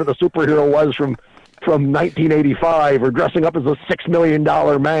or whatever the superhero was from 1985, or dressing up as a $6 million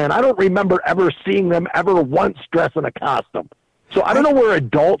man. I don't remember ever seeing them ever once dress in a costume. So I don't know where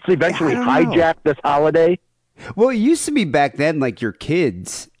adults eventually hijacked this holiday. Well, it used to be back then, like your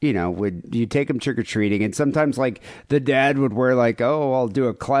kids, you take them trick-or-treating, and sometimes like the dad would wear like, I'll do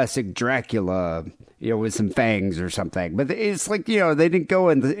a classic Dracula, with some fangs or something. But it's like, they didn't go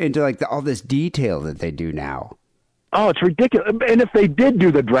into like all this detail that they do now. Oh, it's ridiculous. And if they did do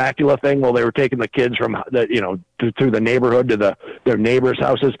the Dracula thing while they were taking the kids from through the neighborhood to their neighbors'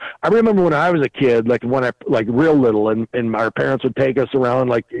 houses. I remember when I was a kid, real little, and our parents would take us around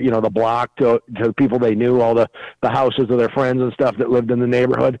the block to people they knew, all the houses of their friends and stuff that lived in the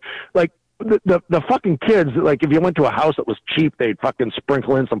neighborhood. Like the fucking kids, like if you went to a house that was cheap, they'd fucking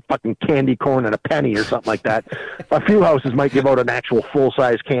sprinkle in some fucking candy corn and a penny or something like that. A few houses might give out an actual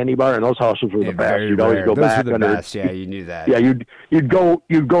full-size candy bar, and those houses were the best. You'd always go back. Those were the best. Yeah, you knew that. Yeah, you'd go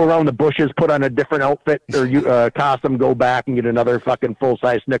around the bushes, put on a different outfit or costume, go back and get another fucking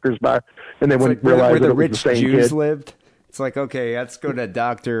full-size Snickers bar, and they wouldn't realize where that the it was rich the same Jews kid. lived. It's like, okay, let's go to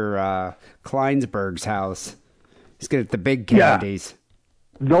Dr. Kleinsberg's house. He's got the big candies. Yeah.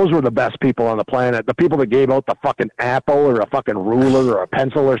 Those were the best people on the planet. The people that gave out the fucking apple or a fucking ruler or a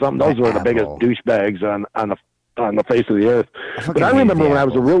pencil or something, those were the biggest douchebags on the face of the earth. But I remember when I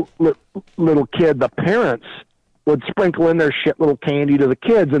was a real little kid, the parents would sprinkle in their shit little candy to the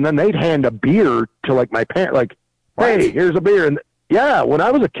kids, and then they'd hand a beer to like my parent, like, hey, here's a beer. And yeah, when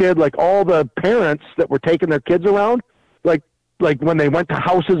I was a kid, like all the parents that were taking their kids around, like when they went to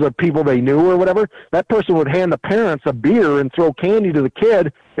houses of people they knew or whatever, that person would hand the parents a beer and throw candy to the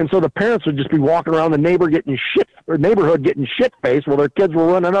kid, and so the parents would just be walking around the neighborhood getting shit faced while their kids were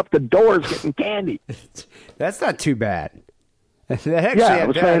running up the doors getting candy. That's not too bad. Actually, it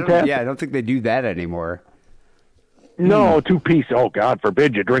was fantastic. I don't think they do that anymore. No, 2-piece. Oh, God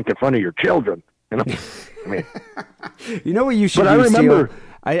forbid you drink in front of your children. You know what you should do, I remember. Steele?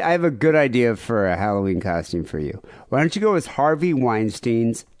 I have a good idea for a Halloween costume for you. Why don't you go as Harvey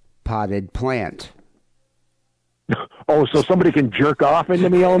Weinstein's potted plant? Oh, so somebody can jerk off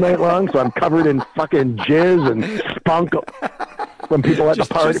into me all night long, so I'm covered in fucking jizz and spunk from people at the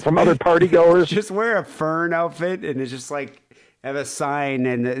party, from other party goers. Just wear a fern outfit, and it's just like have a sign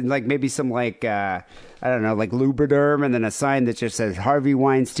and like maybe some like I don't know, like Lubriderm, and then a sign that just says Harvey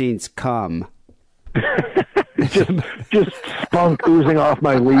Weinstein's cum. just spunk oozing off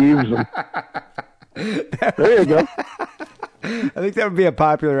my leaves. There you go. I think that would be a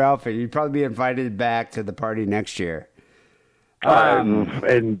popular outfit. You'd probably be invited back to the party next year.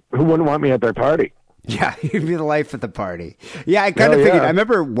 And who wouldn't want me at their party? Yeah, you'd be the life of the party. Yeah, I kind of figured. I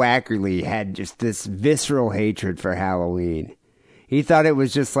remember Wackerly had just this visceral hatred for Halloween. He thought it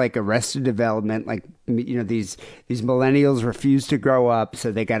was just like Arrested Development, like, you know, these millennials refuse to grow up,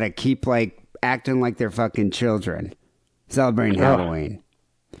 so they got to keep like acting like they're fucking children, celebrating Halloween.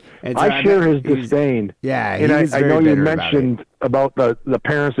 And so I share his disdain. Yeah, and I know you mentioned about the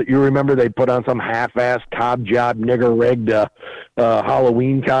parents that you remember they put on some half-assed top job nigger rigged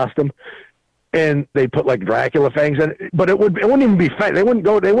Halloween costume. And they put like Dracula fangs in it, but it wouldn't even be fang. They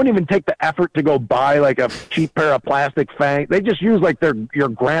wouldn't even take the effort to go buy like a cheap pair of plastic fangs. They just use like your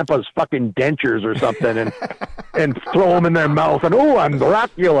grandpa's fucking dentures or something and throw them in their mouth and, oh, I'm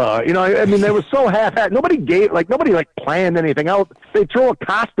Dracula. You know, I mean, they were so half-assed. Nobody planned anything out. They throw a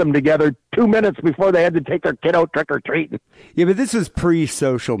costume together 2 minutes before they had to take their kid out trick-or-treating. Yeah, but this was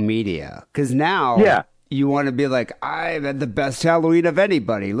pre-social media, because now... Yeah. You want to be like, I've had the best Halloween of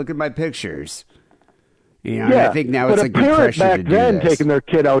anybody. Look at my pictures. You know, yeah, I think now but it's like a parent back then this. taking their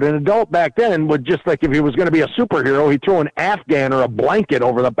kid out, an adult back then would just like, if he was going to be a superhero, he'd throw an Afghan or a blanket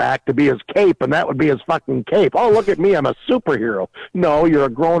over the back to be his cape, and that would be his fucking cape. Oh, look at me, I'm a superhero. No, you're a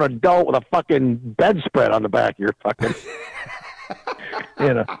grown adult with a fucking bedspread on the back of your fucking...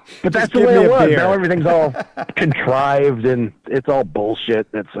 You know, but that's the way it was. Now everything's all contrived and it's all bullshit.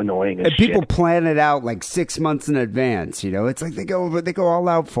 That's annoying as shit. And people shit. plan it out like 6 months in advance. You know, it's like they go all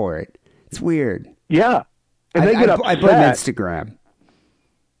out for it. It's weird. Yeah, and they get upset. I blame Instagram.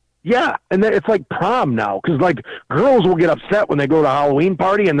 Yeah, and it's like prom now, because like girls will get upset when they go to a Halloween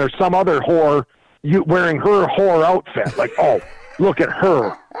party and there's some other whore wearing her whore outfit. Like, oh, look at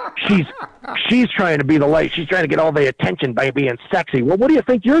her. She's trying to be the light. She's trying to get all the attention by being sexy. Well, what do you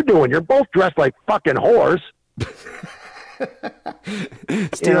think you're doing? You're both dressed like fucking whores.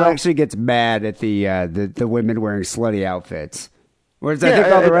 Steele actually gets mad at the women wearing slutty outfits. Whereas I think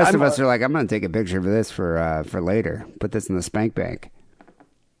all the rest of us are like, I'm going to take a picture of this for later. Put this in the spank bank.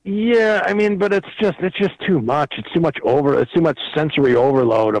 Yeah, I mean, but it's just too much. It's too much sensory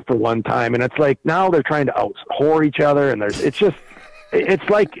overload for one time, and it's like now they're trying to out-whore each other, and it's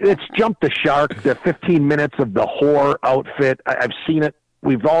like it's jumped the shark. The 15 minutes of the whore outfit. I've seen it.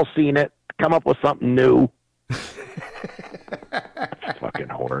 We've all seen it. Come up with something new. Fucking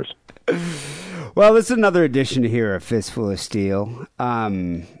whores. Well, this is another edition here of Fistful of Steel.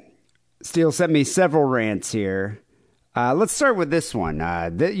 Steele sent me several rants here. Let's start with this one.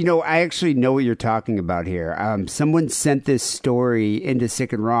 I actually know what you're talking about here. Someone sent this story into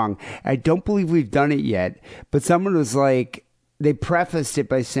Sick and Wrong. I don't believe we've done it yet, but someone was like, they prefaced it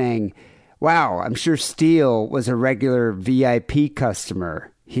by saying, wow, I'm sure Steele was a regular VIP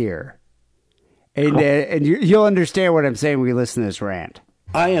customer here. And you'll understand what I'm saying when you listen to this rant.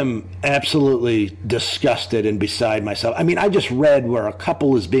 I am absolutely disgusted and beside myself. I mean, I just read where a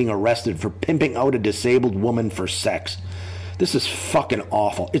couple is being arrested for pimping out a disabled woman for sex. This is fucking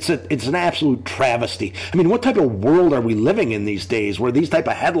awful. It's an absolute travesty. I mean, what type of world are we living in these days where these type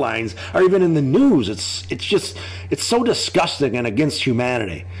of headlines are even in the news? It's so disgusting and against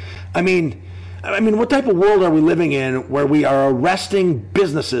humanity. I mean, what type of world are we living in where we are arresting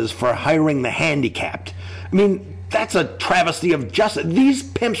businesses for hiring the handicapped? I mean, that's a travesty of justice. These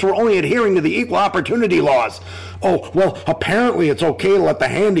pimps were only adhering to the equal opportunity laws. Oh, well, apparently it's okay to let the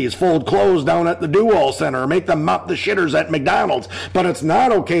handies fold clothes down at the do-all center or make them mop the shitters at McDonald's, but it's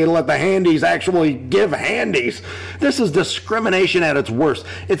not okay to let the handies actually give handies. This is discrimination at its worst.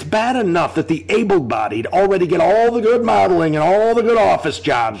 It's bad enough that the able-bodied already get all the good modeling and all the good office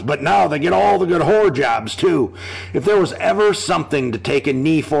jobs, but now they get all the good whore jobs, too. If there was ever something to take a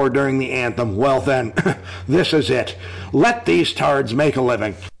knee for during the anthem, well then, this is it. Let these tards make a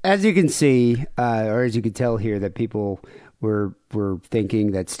living. As you can see, or as you can tell here, that people were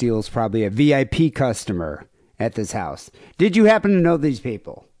thinking that Steele's probably a VIP customer at this house. Did you happen to know these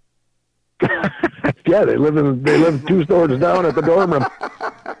people? Yeah, they live 2 stores down at the dorm room.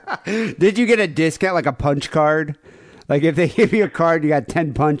 Did you get a discount, like a punch card? Like if they give you a card, you got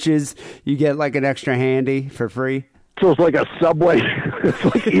 10 punches, you get like an extra handy for free? So it's like a Subway. It's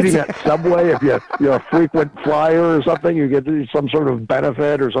like eating at Subway. If you're a frequent flyer or something, you get some sort of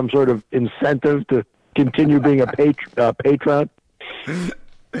benefit or some sort of incentive to continue being a patron.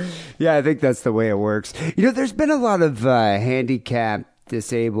 Yeah, I think that's the way it works. You know, there's been a lot of handicapped,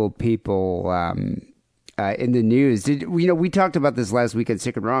 disabled people in the news. We talked about this last week at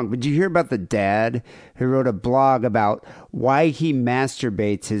Sick and Wrong, but did you hear about the dad who wrote a blog about why he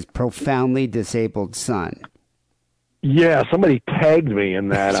masturbates his profoundly disabled son? Yeah, somebody tagged me in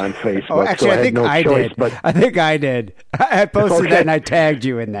that on Facebook. Oh, actually, so I think I choice, did. But I think I did. I posted that and I tagged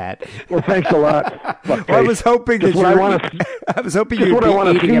you in that. Well, thanks a lot. Well, I was hoping that you I was hoping you'd be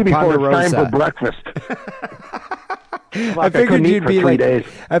eating at Ponderosa. Time for breakfast. I figured you'd be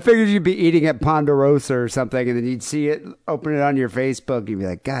I figured you'd be eating at Ponderosa or something, and then you'd see it, open it on your Facebook, you'd be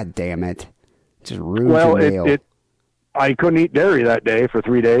like, "God damn it, just ruined your meal." I couldn't eat dairy that day for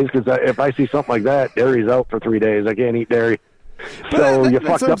 3 days because if I see something like that, dairy's out for 3 days. I can't eat dairy. So you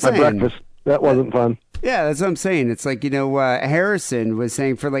fucked up my breakfast. That wasn't fun. Yeah, that's what I'm saying. It's like, Harrison was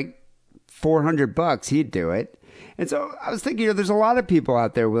saying for like $400 he'd do it. And so I was thinking, there's a lot of people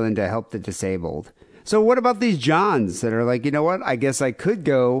out there willing to help the disabled. So what about these Johns that are like, you know what? I guess I could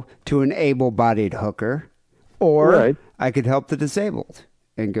go to an able-bodied hooker, or I could help the disabled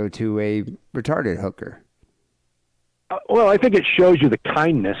and go to a retarded hooker. Well, I think it shows you the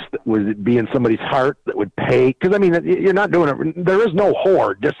kindness that would be in somebody's heart that would pay. Because, I mean, you're not doing it. There is no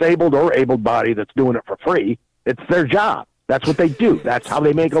whore, disabled or able-bodied, that's doing it for free. It's their job. That's what they do. That's how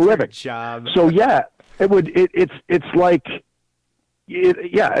they make a living. Job. So, yeah, it's like...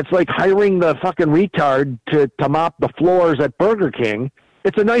 it's like hiring the fucking retard to mop the floors at Burger King.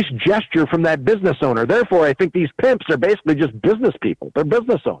 It's a nice gesture from that business owner. Therefore, I think these pimps are basically just business people. They're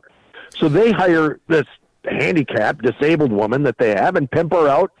business owners. So they hire this handicapped, disabled woman that they have and pimp her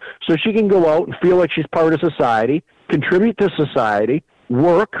out so she can go out and feel like she's part of society, contribute to society,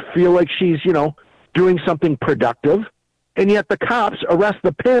 work, feel like she's, doing something productive. And yet the cops arrest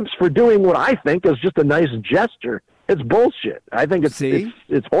the pimps for doing what I think is just a nice gesture. It's bullshit. I think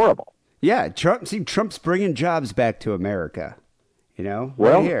it's horrible. Yeah, Trump's bringing jobs back to America. Well,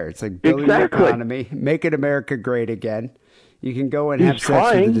 right here. It's like building the economy, making America great again. You can go and have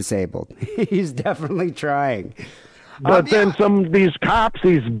sex with the disabled. He's definitely trying. But then some of these cops,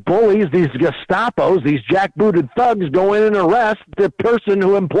 these bullies, these Gestapos, these jackbooted thugs go in and arrest the person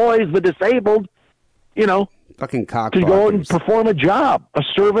who employs the disabled, fucking cockblockers, to go out and perform a job, a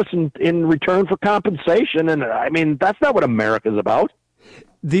service in return for compensation. And I mean, that's not what America's about.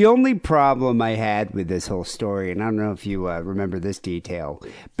 The only problem I had with this whole story, and I don't know if you remember this detail,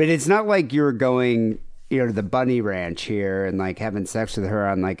 but it's not like you're going, to the bunny ranch here and like having sex with her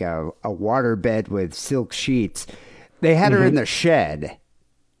on like a waterbed with silk sheets. They had her in the shed.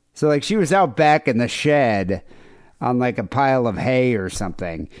 So like she was out back in the shed on like a pile of hay or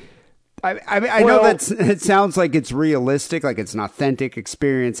something. I know it sounds like it's realistic, like it's an authentic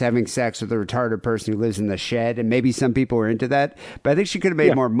experience having sex with a retarded person who lives in the shed, and maybe some people were into that. But I think she could have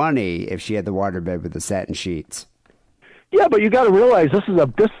made more money if she had the waterbed with the satin sheets. Yeah, but you got to realize this is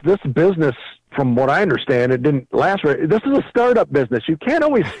this business. From what I understand, it didn't last. This is a startup business. You can't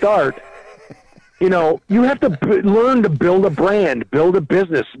always start. You have to learn to build a brand, build a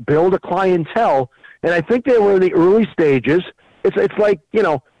business, build a clientele. And I think they were in the early stages. It's like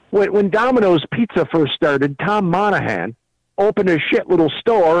when Domino's Pizza first started, Tom Monahan opened a shit little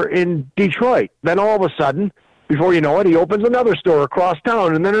store in Detroit. Then all of a sudden, before you know it, he opens another store across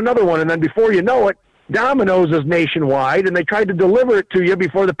town, and then another one, and then before you know it, Domino's is nationwide, and they tried to deliver it to you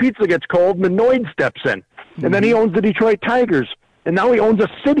before the pizza gets cold, and Noid steps in. And then he owns the Detroit Tigers. And now he owns a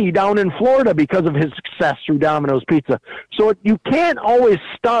city down in Florida because of his success through Domino's Pizza. So you can't always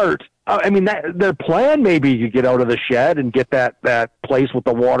start. Their plan may be you get out of the shed and get that place with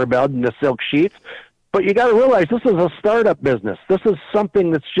the waterbed and the silk sheets. But you got to realize this is a startup business. This is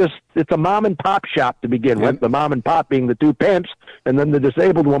something it's a mom and pop shop to begin with. The mom and pop being the two pimps, and then the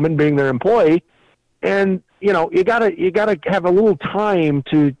disabled woman being their employee. And you gotta have a little time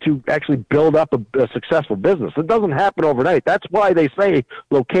to actually build up a successful business. It doesn't happen overnight. That's why they say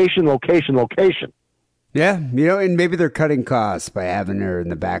location, location, location. Yeah, and maybe they're cutting costs by having her in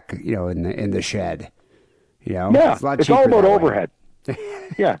the back, in the shed. Yeah, it's all about overhead.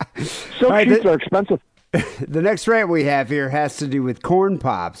 Yeah, silk sheets are expensive. The next rant we have here has to do with Corn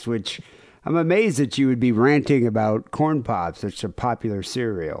Pops, which I'm amazed that you would be ranting about Corn Pops. It's a popular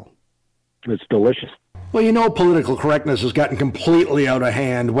cereal. It's delicious. Well, political correctness has gotten completely out of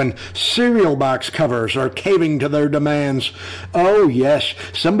hand when cereal box covers are caving to their demands. Oh, yes,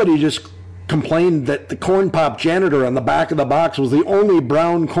 somebody just complained that the Corn Pop janitor on the back of the box was the only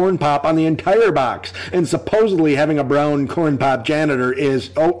brown Corn Pop on the entire box. And supposedly having a brown Corn Pop janitor is,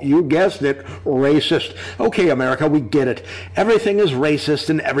 you guessed it, racist. Okay, America, we get it. Everything is racist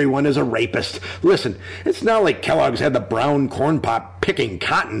and everyone is a rapist. Listen, it's not like Kellogg's had the brown Corn Pop picking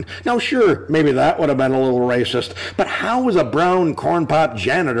cotton. Now, sure, maybe that would have been a little racist, but how is a brown corn pop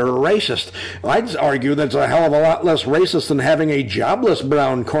janitor a racist? I'd argue that's a hell of a lot less racist than having a jobless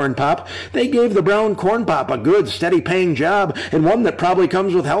brown corn pop. They gave the brown corn pop a good, steady-paying job, and one that probably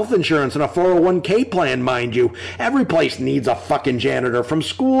comes with health insurance and a 401k plan, mind you. Every place needs a fucking janitor, from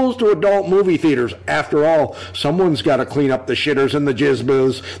schools to adult movie theaters. After all, someone's got to clean up the shitters and the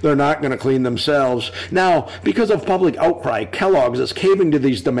jizboos. They're not going to clean themselves. Now, because of public outcry, Kellogg's is caving to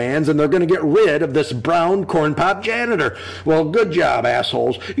these demands, and they're going to get rid of this brown corn pop janitor. Well, good job,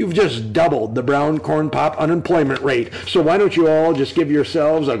 assholes. You've just doubled the brown corn pop unemployment rate. So why don't you all just give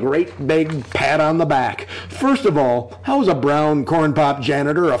yourselves a great big pat on the back? First of all, how is a brown corn pop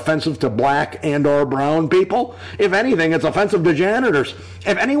janitor offensive to black and or brown people? If anything, it's offensive to janitors.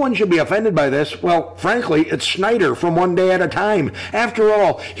 If anyone should be offended by this, well, frankly, it's Schneider from One Day at a Time. After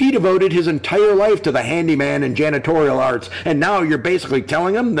all, he devoted his entire life to the handyman and janitorial arts, and now you're basically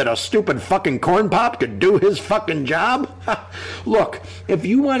telling him that a stupid fucking corn pop could do his fucking job? Look, if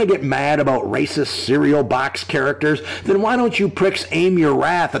you want to get mad about racist cereal box characters, then why don't you pricks aim your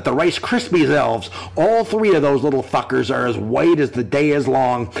wrath at the Rice Krispies elves? All three of those little fuckers are as white as the day is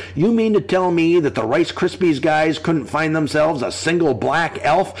long. You mean to tell me that the Rice Krispies guys couldn't find themselves a single black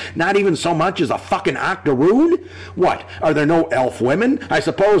elf, not even so much as a fucking octoroon? What, are there no elf women? I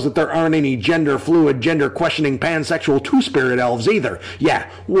suppose that there aren't any gender-fluid, gender-questioning, pansexual two-spirit elves either. Yeah,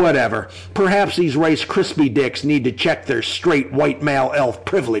 whatever. Perhaps these Rice Krispie dicks need to check their straight white male elf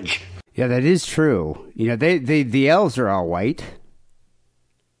privilege. Yeah, that is true. You know, the elves are all white.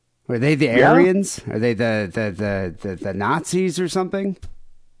 Are they the Aryans? Are they the Nazis or something?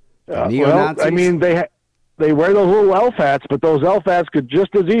 Well, I mean, they wear those little elf hats, but those elf hats could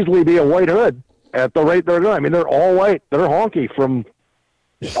just as easily be a white hood at the rate they're doing. I mean, they're all white. They're honky from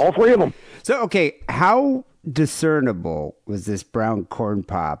all three of them. So, okay, how discernible was this brown corn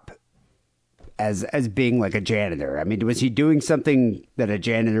pop as being like a janitor? I mean, was he doing something that a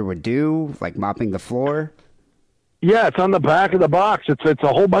janitor would do, like mopping the floor? Yeah, it's on the back of the box. It's a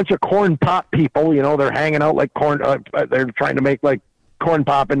whole bunch of corn pop people. You know, they're hanging out like corn. They're trying to make like corn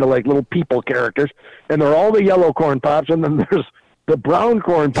pop into like little people characters, and they're all the yellow corn pops, and then there's the brown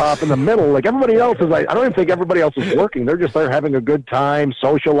corn pop in the middle. Like everybody else is like, I don't even think everybody else is working. They're just there having a good time,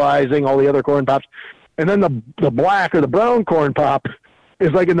 socializing, all the other corn pops. And then the black or the brown corn pop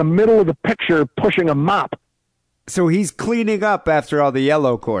is like in the middle of the picture pushing a mop. So he's cleaning up after all the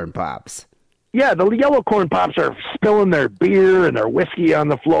yellow corn pops. Yeah, the yellow corn pops are spilling their beer and their whiskey on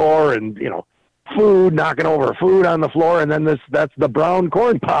the floor, and, you know, food, knocking over food on the floor. And then that's the brown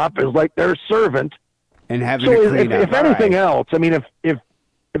corn pop is like their servant. And having to clean up. If anything else, I mean, if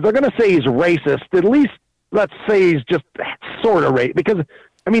they're going to say he's racist, at least let's say he's just sort of racist. Because,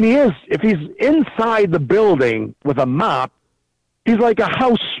 I mean, he is. If he's inside the building with a mop, he's like a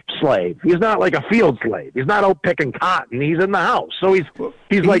house slave. He's not like a field slave. He's not out picking cotton. He's in the house. So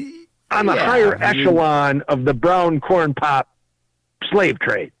he's like on the higher echelon of the brown corn pop slave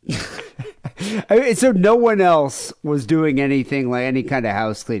trade. I mean, so no one else was doing anything like any kind of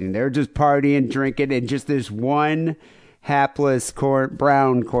house cleaning. They were just partying, drinking, and just this one hapless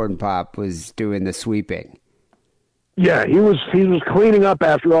brown corn pop was doing the sweeping. Yeah, he was cleaning up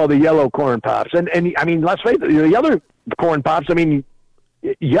after all the yellow corn pops, and I mean, let's face it, the other corn pops. I mean,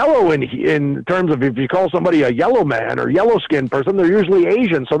 yellow in terms of if you call somebody a yellow man or yellow skinned person, they're usually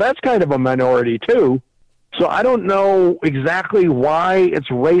Asian, so that's kind of a minority too. So I don't know exactly why it's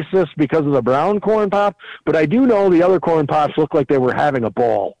racist because of the brown corn pop, but I do know the other corn pops look like they were having a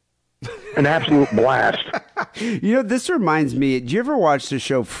ball. An absolute blast. You know, this reminds me, did you ever watch the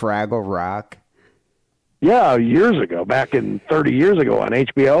show Fraggle Rock? Yeah, years ago, back in 30 years ago on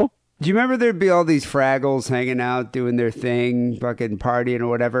HBO. Do you remember there'd be all these Fraggles hanging out, doing their thing, fucking partying or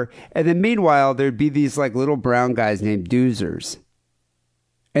whatever? And then meanwhile, there'd be these like little brown guys named Doozers.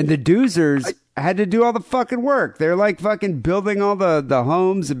 And the Doozers had to do all the fucking work. They're like fucking building all the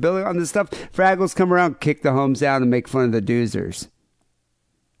homes and building all this stuff. Fraggles come around, kick the homes down, and make fun of the Doozers.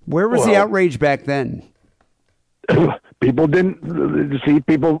 Where was the outrage back then? People didn't see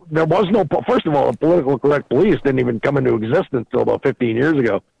people. There was no, first of all, the political correct police didn't even come into existence until about 15 years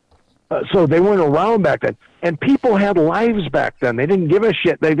ago. So they weren't around back then. And people had lives back then. They didn't give a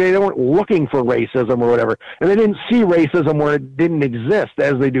shit. They weren't looking for racism or whatever. And they didn't see racism where it didn't exist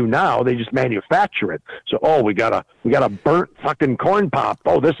as they do now. They just manufacture it. So, we got a burnt fucking corn pop.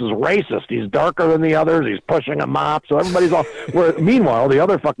 Oh, this is racist. He's darker than the others. He's pushing a mop. So everybody's all, where meanwhile, the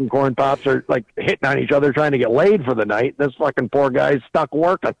other fucking corn pops are like hitting on each other trying to get laid for the night. This fucking poor guy's stuck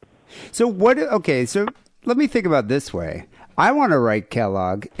working. So so let me think about it this way. I want to write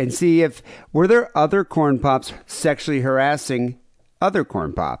Kellogg and see if were there other corn pops sexually harassing other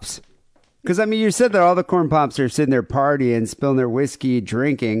corn pops? Because, I mean, you said that all the corn pops are sitting there partying, spilling their whiskey,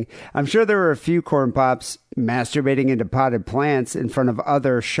 drinking. I'm sure there were a few corn pops masturbating into potted plants in front of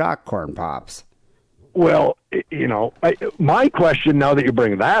other shock corn pops. Well, my question, now that you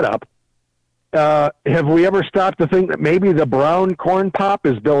bring that up, have we ever stopped to think that maybe the brown corn pop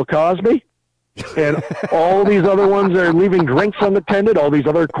is Bill Cosby? And all these other ones are leaving drinks unattended, all these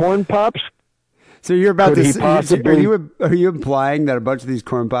other corn pops? So you're about Could to he possibly- are you implying that a bunch of these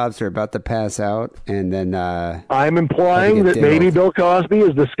corn pops are about to pass out and then I'm implying that maybe Bill Cosby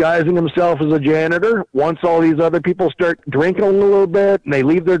is disguising himself as a janitor. Once all these other people start drinking a little bit and they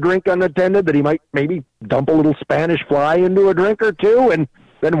leave their drink unattended, that he might maybe dump a little Spanish fly into a drink or two and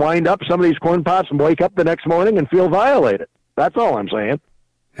then wind up some of these corn pops and wake up the next morning and feel violated. That's all I'm saying.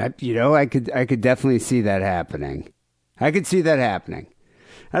 I could definitely see that happening. I could see that happening.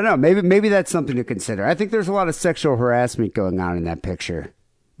 I don't know. Maybe that's something to consider. I think there's a lot of sexual harassment going on in that picture.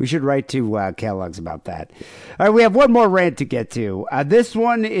 We should write to Kellogg's about that. All right, we have one more rant to get to. This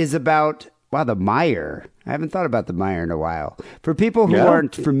one is about, the Meijer. I haven't thought about the Meijer in a while. For people who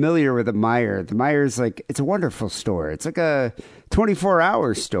aren't familiar with the Meijer is like, it's a wonderful store. It's like a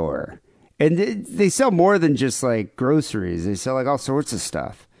 24-hour store. And they sell more than just like groceries. They sell like all sorts of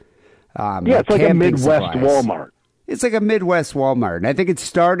stuff. It's like a Midwest Walmart. It's like a Midwest Walmart. And I think it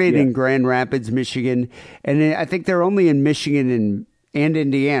started in Grand Rapids, Michigan. And I think they're only in Michigan and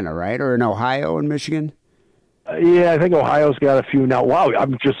Indiana, right? Or in Ohio and Michigan? I think Ohio's got a few now. Wow,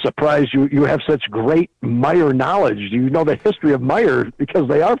 I'm just surprised you have such great Meijer knowledge. You know the history of Meijer because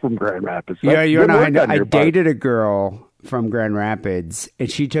they are from Grand Rapids. I dated a girl from Grand Rapids, and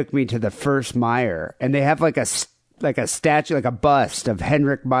she took me to the first Meijer. And they have like a statue, like a bust of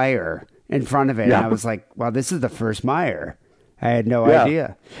Henrik Meijer in front of it. And I was like, wow, this is the first Meijer. I had no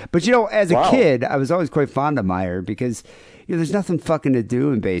idea. But, as a kid, I was always quite fond of Meijer because, there's nothing fucking to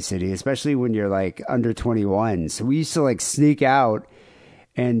do in Bay City, especially when you're like under 21. So we used to like sneak out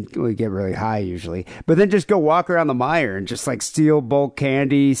and we get really high usually, but then just go walk around the Meijer and just like steal bulk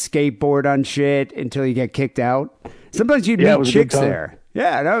candy, skateboard on shit until you get kicked out. Sometimes you'd meet chicks there.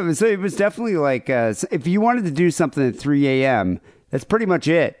 Yeah, no, it was definitely like, if you wanted to do something at 3 a.m., that's pretty much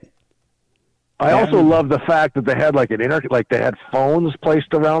it. I also love the fact that they had like they had phones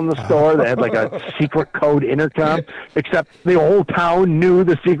placed around the store. They had like a secret code intercom, except the whole town knew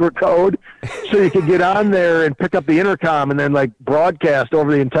the secret code. So you could get on there and pick up the intercom and then like broadcast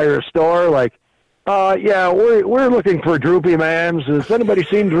over the entire store. Like, we're looking for Droopy Mams. Has anybody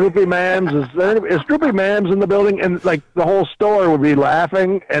seen Droopy Mams? Is Droopy Mams in the building? And like the whole store would be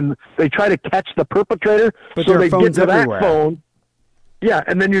laughing and they try to catch the perpetrator. But so they get to everywhere. that phone. Yeah,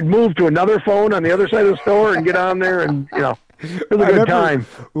 and then you'd move to another phone on the other side of the store and get on there, and it was a good time.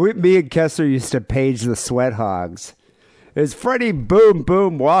 Me and Kessler used to page the Sweat Hogs. Is Freddie Boom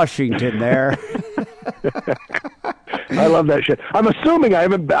Boom Washington there? I love that shit. I'm assuming I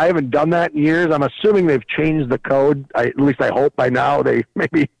haven't done that in years. I'm assuming they've changed the code. At least I hope by now they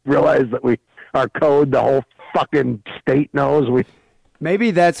maybe realize that our code, the whole fucking state knows. Maybe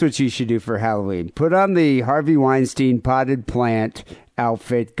that's what you should do for Halloween. Put on the Harvey Weinstein potted plant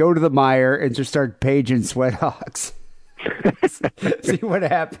outfit, go to the Meijer, and just start paging Sweat Hogs. See what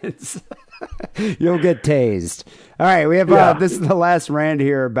happens. You'll get tased. All right, we have this is the last rant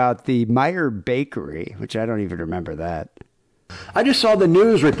here about the Meijer Bakery, which I don't even remember that. I just saw the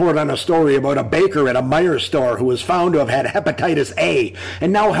news report on a story about a baker at a Meijer store who was found to have had hepatitis A,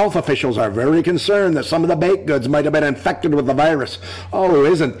 and now health officials are very concerned that some of the baked goods might have been infected with the virus. Oh,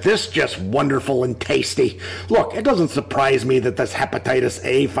 isn't this just wonderful and tasty? Look, it doesn't surprise me that this hepatitis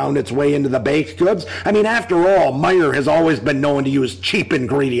A found its way into the baked goods. I mean, after all, Meijer has always been known to use cheap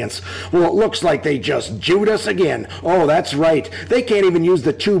ingredients. Well, it looks like they just Jewed us again. Oh, that's right. They can't even use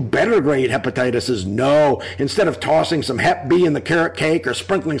the 2 better grade hepatitises. No, instead of tossing some Hep B in the carrot cake or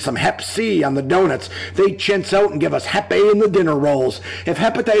sprinkling some Hep C on the donuts, they chintz out and give us Hep A in the dinner rolls. If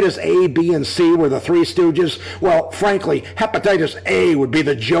hepatitis A, B, and C were the Three Stooges, well, frankly, hepatitis A would be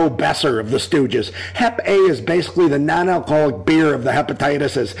the Joe Besser of the Stooges. Hep A is basically the non-alcoholic beer of the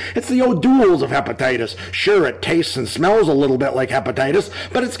hepatitises. It's the O'Douls of hepatitis. Sure, it tastes and smells a little bit like hepatitis,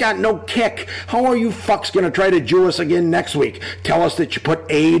 but it's got no kick. How are you fucks going to try to Jew us again next week? Tell us that you put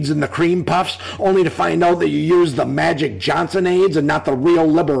AIDS in the cream puffs, only to find out that you used the Magic Johnson AIDS and not the real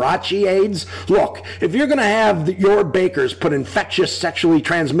Liberace AIDS? Look, if you're going to have your bakers put infectious sexually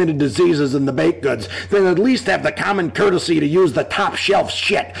transmitted diseases in the baked goods, then at least have the common courtesy to use the top shelf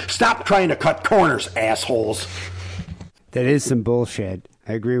shit. Stop trying to cut corners, assholes. That is some bullshit.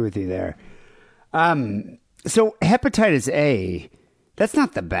 I agree with you there. So hepatitis A, that's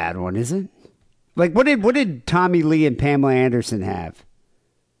not the bad one, is it? Like, what did Tommy Lee and Pamela Anderson have?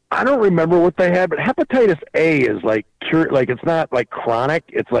 I don't remember what they had, but hepatitis A is like it's not like chronic.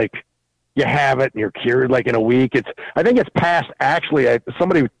 It's like you have it and you're cured like in a week. I think it's past. Actually, I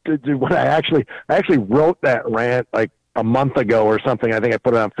actually wrote that rant like a month ago or something. I think I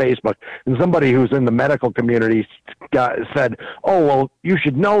put it on Facebook, and somebody who's in the medical community said, "Oh, well, you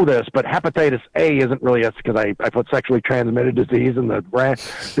should know this, but hepatitis A isn't really because I put sexually transmitted disease in the rant."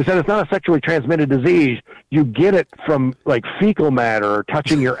 They said it's not a sexually transmitted disease. You get it from like fecal matter or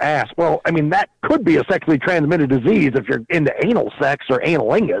touching your ass. Well, I mean, that could be a sexually transmitted disease if you're into anal sex or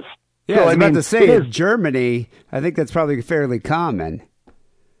analingus. Yeah, so, I was about mean, to say, in Germany, I think that's probably fairly common.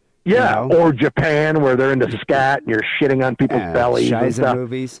 Yeah, you know? Or Japan, where they're into scat and you're shitting on people's bellies and stuff.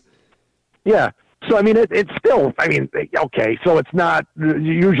 Movies. Yeah. So, I mean, it's still, I mean, okay, so it's not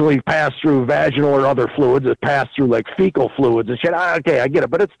usually passed through vaginal or other fluids. It's passed through, like, fecal fluids and shit. Okay, I get it,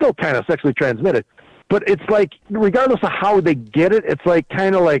 but it's still kind of sexually transmitted. But it's like, regardless of how they get it, it's like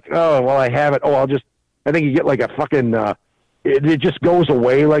kind of like, oh, well, I have it. Oh, I think you get like a fucking, it just goes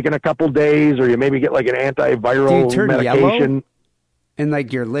away like in a couple days, or you maybe get like an antiviral Do you turn medication. Yellow? And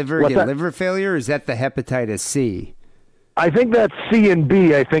like your liver, liver failure, or is that the hepatitis C? I think that's C and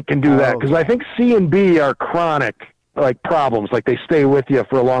B. I think can do that because I think C and B are chronic like problems. Like they stay with you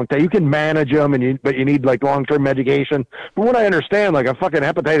for a long time. You can manage them, but you need like long-term medication. From what I understand, like a fucking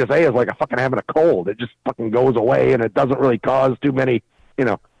hepatitis A is like a fucking having a cold. It just fucking goes away, and it doesn't really cause too many,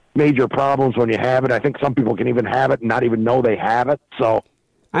 major problems when you have it. I think some people can even have it and not even know they have it. So,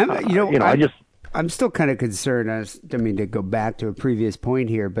 I'm still kind of concerned. I don't mean to go back to a previous point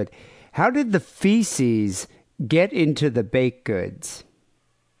here, but how did the feces get into the baked goods?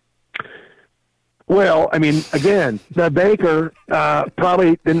 Well, I mean, again, the baker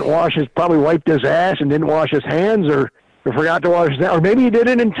probably wiped his ass and didn't wash his hands, or forgot to wash his hands, or maybe he did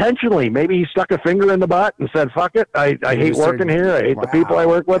it intentionally. Maybe he stuck a finger in the butt and said, "Fuck it, I hate working here. I hate the people I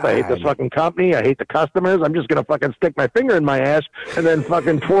work with. I hate this fucking company. I hate the customers. I'm just gonna fucking stick my finger in my ass and then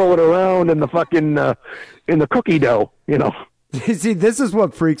fucking twirl it around in the fucking in the cookie dough." See, this is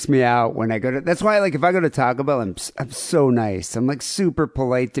what freaks me out when I go to. That's why, like, if I go to Taco Bell, I'm so nice. I'm like super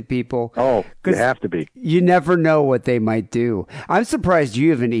polite to people. Oh, you have to be. You never know what they might do. I'm surprised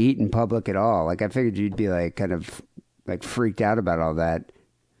you haven't eaten in public at all. Like, I figured you'd be like kind of like freaked out about all that.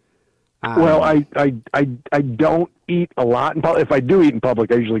 Well, I don't eat a lot in public. If I do eat in public,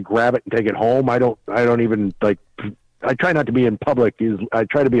 I usually grab it and take it home. I don't even like. I try not to be in public. I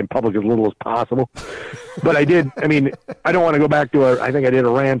try to be in public as little as possible. But I did. I mean, I don't want to go back to I think I did a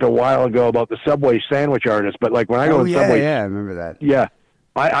rant a while ago about the Subway sandwich artist. But like when I go to Subway, I remember that. Yeah,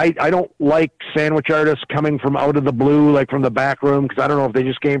 I don't like sandwich artists coming from out of the blue, like from the back room, because I don't know if they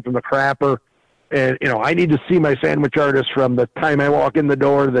just came from the crapper. And, I need to see my sandwich artist from the time I walk in the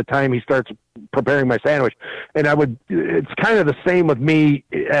door to the time he starts preparing my sandwich. And it's kind of the same with me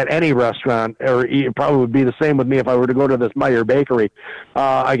at any restaurant, or it probably would be the same with me if I were to go to this Meyer Bakery.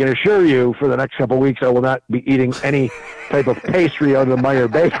 I can assure you for the next couple of weeks, I will not be eating any type of pastry out of the Meyer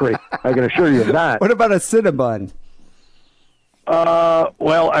Bakery. I can assure you of that. What about a Cinnabon?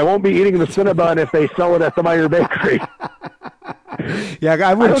 Well, I won't be eating the Cinnabon if they sell it at the Meyer Bakery. Yeah,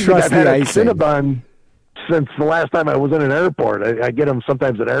 I would trust the icing. Cinnabon since the last time I was in an airport. I get them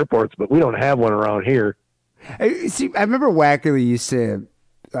sometimes at airports, but we don't have one around here. See, I remember Wackerly used to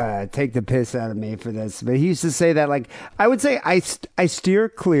take the piss out of me for this, but he used to say that, like, I would say I steer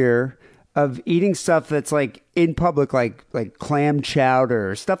clear of eating stuff that's like in public, like clam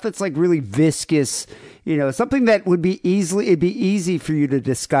chowder, stuff that's like really viscous, something that it'd be easy for you to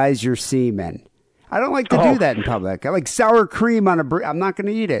disguise your semen. I don't like to do that in public. I like sour cream on I'm not going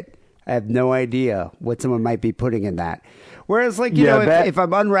to eat it. I have no idea what someone might be putting in that. Whereas, like, if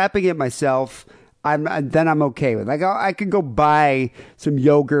I'm unwrapping it myself, I'm okay with it. Like, I could go buy some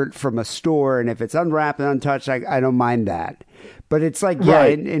yogurt from a store, and if it's unwrapped and untouched, I don't mind that. But it's like,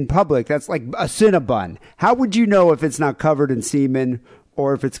 in public, that's like a Cinnabon. How would you know if it's not covered in semen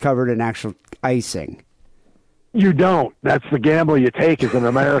or if it's covered in actual icing? You don't. That's the gamble you take as an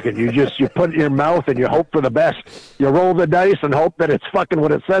American. You put it in your mouth and you hope for the best. You roll the dice and hope that it's fucking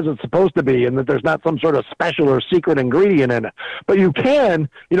what it says it's supposed to be, and that there's not some sort of special or secret ingredient in it. But you can,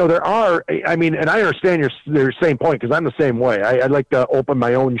 there are, I mean, and I understand your same point, because I'm the same way. I like to open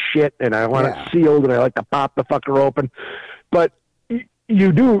my own shit, and I want it sealed, and I like to pop the fucker open. But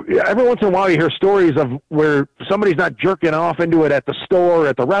you do every once in a while you hear stories of where somebody's not jerking off into it at the store or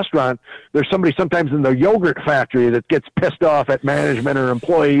at the restaurant. There's somebody sometimes in the yogurt factory that gets pissed off at management or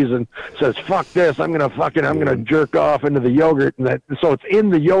employees and says, fuck this, I'm gonna jerk off into the yogurt, and so it's in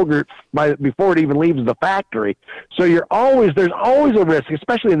the yogurt before it even leaves the factory. So there's always a risk,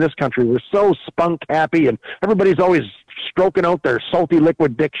 especially in this country. We're so spunk happy and everybody's always stroking out their salty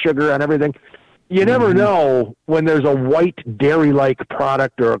liquid dick sugar on everything. You never know when there's a white dairy-like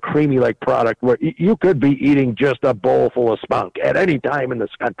product or a creamy-like product where you could be eating just a bowl full of spunk at any time in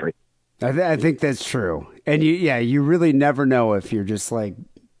this country. I think that's true. And you really never know if you're just like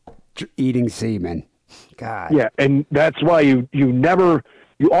eating semen. God. Yeah, and that's why you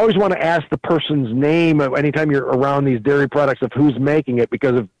always want to ask the person's name anytime you're around these dairy products of who's making it,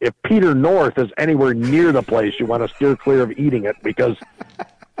 because if Peter North is anywhere near the place, you want to steer clear of eating it, because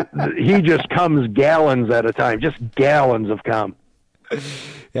he just comes gallons at a time, just gallons of cum.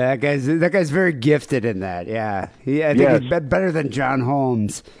 Yeah, that guy's very gifted in that. Yeah, I think he's better than John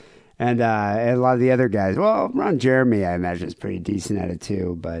Holmes and a lot of the other guys. Well, Ron Jeremy, I imagine, is pretty decent at it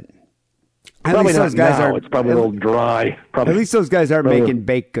too. But at probably least those guys now. It's probably a little dry. At least those guys aren't making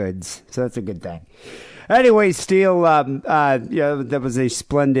baked goods, so that's a good thing. Anyway, Steele, that was a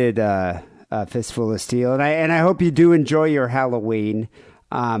splendid fistful of steel, and I hope you do enjoy your Halloween.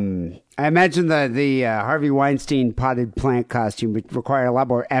 I imagine the Harvey Weinstein potted plant costume would require a lot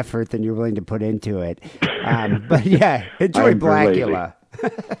more effort than you're willing to put into it. But yeah, enjoy Blackula.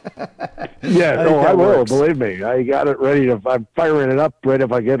 Yeah, I will. Works. Believe me, I got it ready. I'm firing it up right as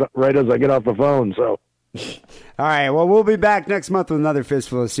I get off the phone. So, all right. Well, we'll be back next month with another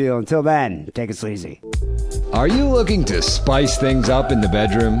fistful of steel. Until then, take it sleazy. Are you looking to spice things up in the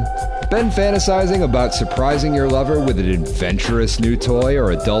bedroom? Been fantasizing about surprising your lover with an adventurous new toy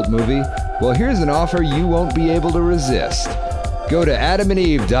or adult movie? Well, here's an offer you won't be able to resist. Go to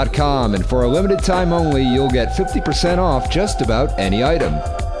adamandeve.com, and for a limited time only, you'll get 50% off just about any item.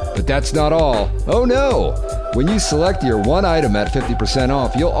 But that's not all. Oh no! When you select your one item at 50%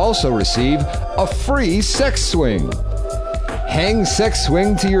 off, you'll also receive a free sex swing. Hang sex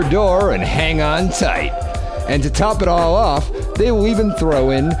swing to your door and hang on tight. And to top it all off, they will even throw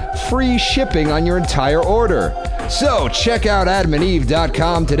in free shipping on your entire order. So check out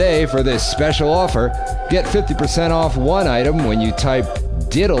adamandeve.com today for this special offer. Get 50% off one item when you type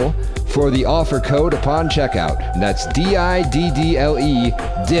DIDDLE for the offer code upon checkout. And that's DIDDLE,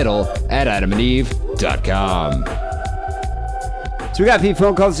 DIDDLE, at adamandeve.com. So we got a few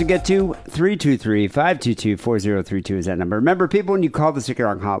phone calls to get to. 323-522-4032 is that number. Remember, people, when you call the Sick and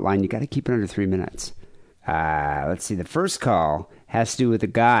Wrong hotline, you got to keep it under 3 minutes. Let's see. The first call has to do with a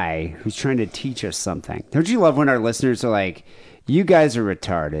guy who's trying to teach us something. Don't you love when our listeners are like, "You guys are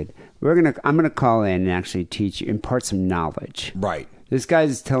retarded. I'm gonna call in and actually teach you, impart some knowledge." Right. This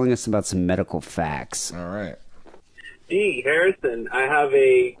guy's telling us about some medical facts. All right. D. Harrison, I have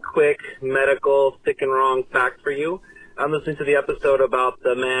a quick medical sick and wrong fact for you. I'm listening to the episode about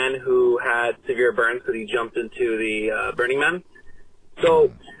the man who had severe burns because he jumped into the Burning Man.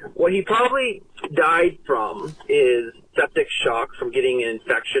 So what he probably died from is septic shock from getting an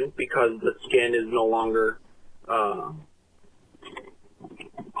infection because the skin is no longer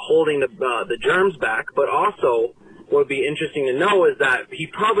holding the germs back. But also, what would be interesting to know is that he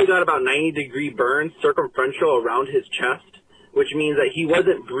probably got about 90-degree burns circumferential around his chest, which means that he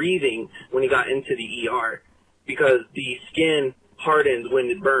wasn't breathing when he got into the ER because the skin hardened when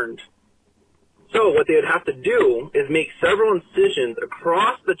it burned. So what they would have to do is make several incisions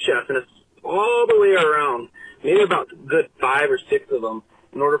across the chest and all the way around, maybe about a good 5 or 6 of them,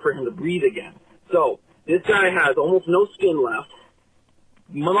 in order for him to breathe again. So this guy has almost no skin left.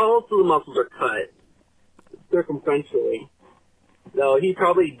 Most of the muscles are cut circumferentially. So he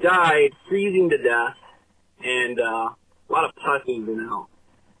probably died freezing to death and a lot of pus oozing out.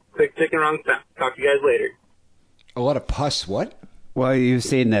 Quick sick and wrong fact. Talk to you guys later. A lot of pus, what? Well, you were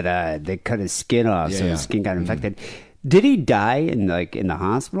saying that they cut his skin off, so his skin got infected. Did he die in the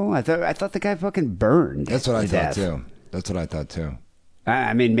hospital? I thought the guy fucking burned. That's what I thought too. That's what I thought too.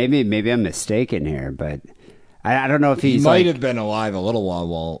 I mean, maybe I'm mistaken here, but I don't know if he might have been alive a little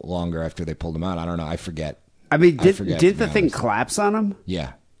while longer after they pulled him out. I don't know. I forget. I mean, did the thing collapse on him?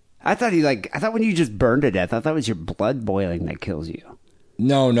 Yeah. I thought when you just burned to death, I thought it was your blood boiling that kills you.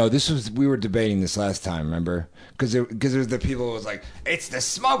 No, we were debating this last time, remember? Because there's the people who was like, it's the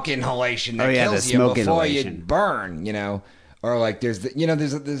smoke inhalation that kills you before you burn, you know? Or like there's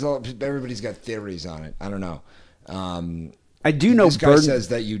everybody's got theories on it. I don't know. I do know this guy says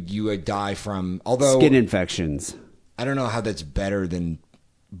that you would die from, although skin infections. I don't know how that's better than,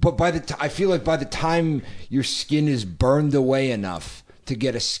 but I feel like by the time your skin is burned away enough to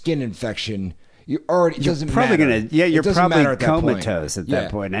get a skin infection, you already it doesn't probably matter. you're It doesn't probably matter at that point. comatose at Yeah.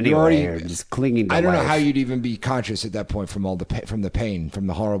 that point You're anyway, already- or just clinging to I don't know life. how you'd even be conscious at that point from all the from the pain, from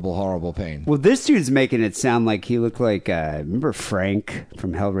the horrible pain. Well, this dude's making it sound like he looked like remember Frank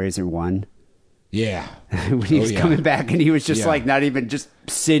from Hellraiser 1? Yeah. When he was coming back and he was just like not even just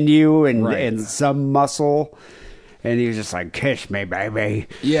sinew and some muscle. And he was just like, "Kiss me, baby."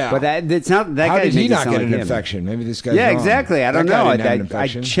 Yeah, but it's not that. How guy did he makes it not sound get like an him. infection? Maybe this guy. Yeah, exactly. I don't know. I I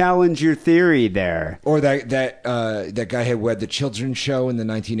challenge your theory there. Or that guy who had the children's show in the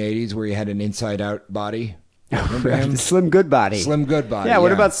 1980s where he had an inside-out body. Remember him? Slim Goodbody. Slim Goodbody. Yeah.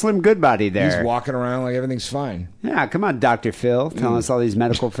 What about Slim Goodbody there? He's walking around like everything's fine. Yeah. Come on, Dr. Phil, telling us all these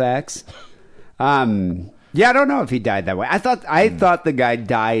medical facts. Yeah, I don't know if he died that way. I thought the guy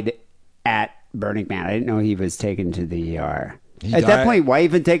died at Burning Man. I didn't know he was taken to the ER. At that point, why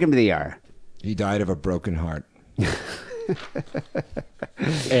even take him to the ER? He died of a broken heart.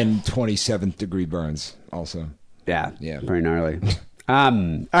 And 27th degree burns also. Yeah. Pretty gnarly.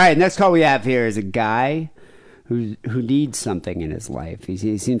 All right, next call we have here is a guy who needs something in his life.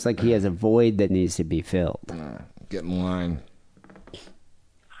 He seems like he has a void that needs to be filled. Get in line.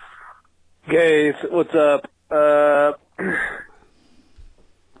 Guys, what's up?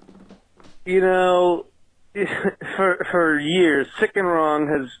 For years, Sick and Wrong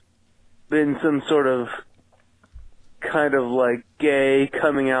has been some sort of kind of like gay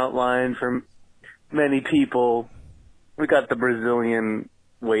coming out line for many people. We got the Brazilian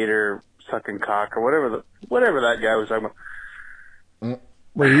waiter sucking cock or whatever that guy was talking about.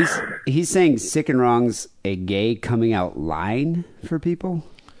 Wait, he's saying Sick and Wrong's a gay coming out line for people?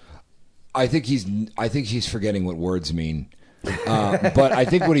 I think he's forgetting what words mean. But I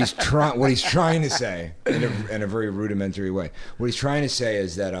think what he's trying to say in a very rudimentary way. What he's trying to say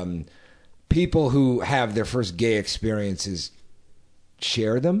is that people who have their first gay experiences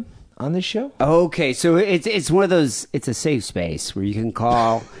share them on this show. Okay, so it's one of those. It's a safe space where you can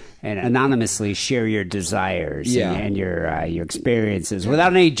call and anonymously share your desires and your experiences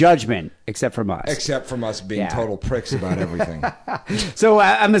without any judgment, except from us. Except from us being total pricks about everything. So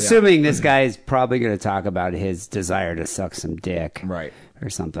I'm assuming this guy is probably going to talk about his desire to suck some dick, right, or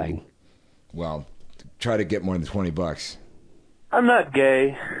something. Well, try to get more than $20. I'm not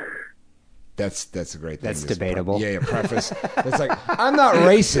gay. That's a great thing. That's debatable. Preface. It's like, I'm not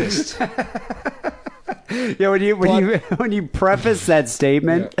racist. Yeah, when you preface that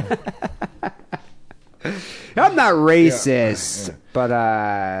statement, I'm not racist, but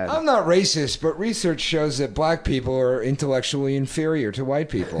I'm not racist, but research shows that black people are intellectually inferior to white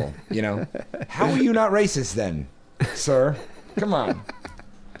people. How are you not racist then, sir? Come on,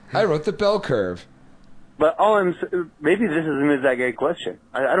 I wrote the bell curve. But maybe this isn't a that gay question.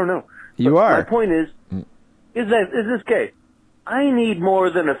 I don't know. You are. My point is this gay? I need more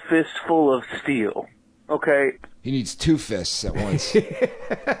than a fistful of steel. Okay. He needs 2 fists at once.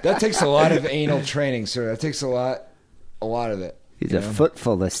 That takes a lot of anal training, sir. That takes a lot of it. He's a foot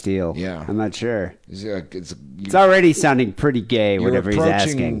full of steel. Yeah. I'm not sure. It's already sounding pretty gay, whatever he's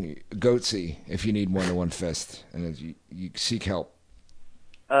asking. You're approaching goatsy if you need more than 1 fist, and you seek help.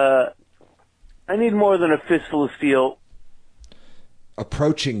 I need more than a fistful of steel.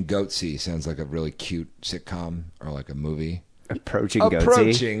 Approaching goatsy sounds like a really cute sitcom or like a movie. Approaching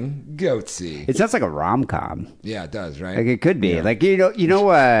goatsy. It sounds like a rom-com. Yeah, it does, right? Like it could be. Yeah. Like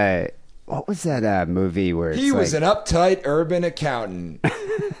what was that movie where he was an uptight urban accountant?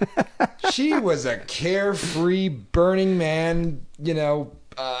 She was a carefree Burning Man,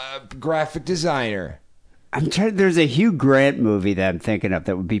 graphic designer. I'm trying. There's a Hugh Grant movie that I'm thinking of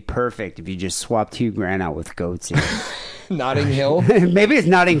that would be perfect if you just swapped Hugh Grant out with Goatsy. Notting Hill? Maybe it's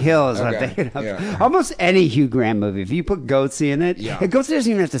Notting Hill is what I'm Okay, thinking of. yeah. Almost any Hugh Grant movie, if you put Goatsy in it, Yeah. Goatsy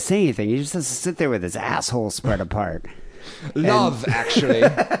doesn't even have to say anything. He just has to sit there with his asshole spread apart. Love, actually.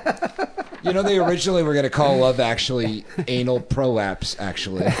 They originally were going to call Love Actually Anal Prolapse,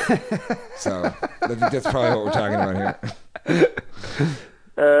 actually. So I think that's probably what we're talking about here.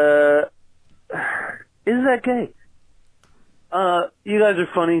 Is that gay? You guys are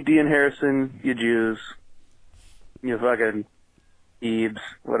funny. Dean Harrison, you Jews. You fucking Ebes,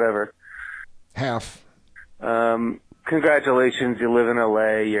 whatever. Half. Congratulations, you live in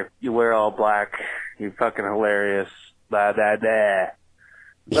LA, you wear all black, you're fucking hilarious, blah, blah, blah.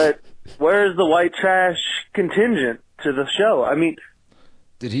 But where's the white trash contingent to the show? I mean...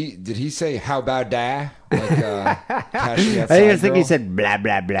 Did he say, how about that? Like, I think he said blah,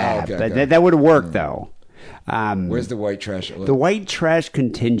 blah, blah. Oh, okay, but okay. that would work, though. Where's the white trash? The white trash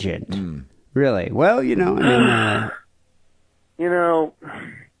contingent. Really? Well, I mean...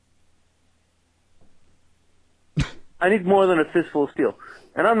 I need more than a fistful of steel.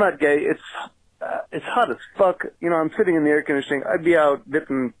 And I'm not gay. It's hot as fuck. You know, I'm sitting in the air conditioning. I'd be out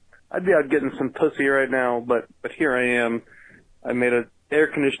getting some pussy right now, but here I am. I made an air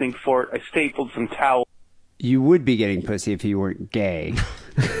conditioning fort. I stapled some towels. You would be getting pussy if you weren't gay.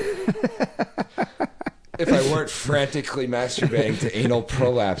 If I weren't frantically masturbating to anal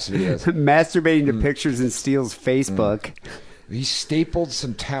prolapse videos. Masturbating to pictures in Steele's Facebook. He stapled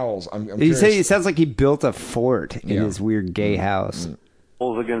some towels. I'm you say it sounds like he built a fort in his weird gay house.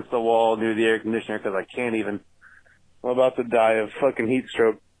 Against the wall near the air conditioner because I can't even. I'm about to die of fucking heat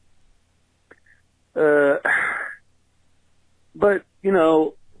stroke. But, you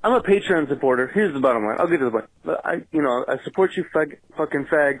know, I'm a Patreon supporter. Here's the bottom line. I'll get to the point. I support you fucking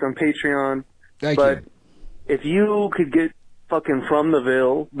fags on Patreon. Thank you. If you could get fucking From the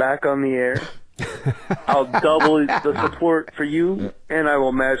Ville back on the air, I'll double the support for you, and I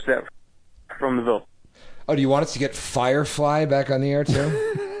will match that From the Ville. Oh, do you want us to get Firefly back on the air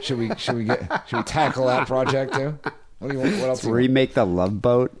too? Should we tackle that project too? What else? Remake the Love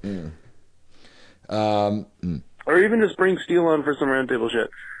Boat. Or even just bring Steel on for some roundtable shit.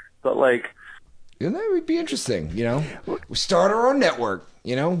 But like, that would be interesting. You know, we start our own network.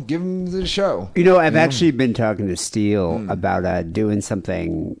 You know, give them the show. You know, I've actually been talking to Steele about doing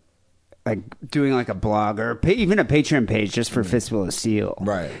something, like doing like a blog or even a Patreon page just for Fistful of Steel.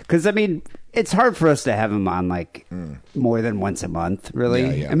 Right. Because, I mean, it's hard for us to have him on like more than once a month,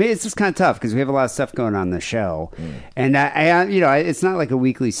 really. Yeah. I mean, it's just kind of tough because we have a lot of stuff going on in the show. And, I you know, it's not like a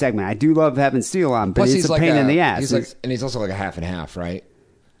weekly segment. I do love having Steele on, but it's a pain in the ass. And he's also like a half and half, right?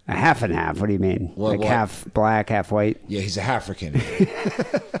 A half and half? What do you mean? Well, half black, half white? Yeah, he's a African.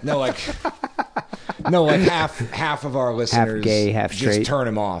 No, like half of our listeners half gay, half straight. Just turn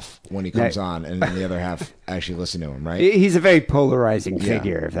him off when he comes on, and then the other half actually listen to him, right? He's a very polarizing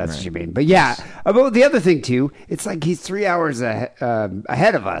figure, if that's what you mean. But yeah, about the other thing too, it's like he's 3 hours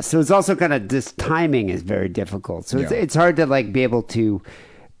ahead of us, so it's also kind of this timing is very difficult. So it's hard to like be able to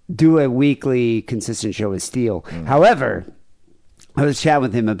do a weekly consistent show with Steele. However, I was chatting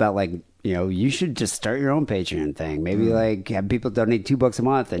with him about like, you know, you should just start your own Patreon thing. Maybe like have people donate $2 a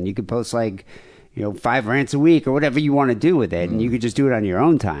month, and you could post like, you know, 5 rants a week or whatever you want to do with it, and you could just do it on your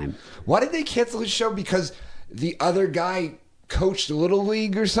own time. Why did they cancel his show? Because the other guy coached Little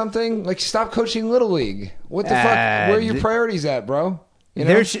League or something? Like, stop coaching Little League. What the fuck? Where are your priorities at, bro? You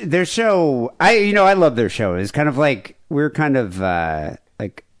know? Their show, I love their show. It's kind of like, we're kind of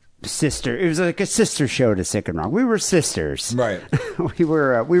like sister. It was like a sister show to Sick and Wrong. We were sisters, right? we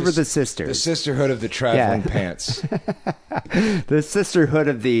were the sisters, the sisterhood of the traveling pants, the sisterhood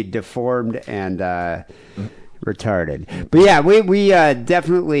of the deformed and retarded. But yeah, we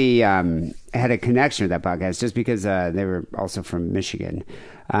definitely had a connection with that podcast just because they were also from Michigan.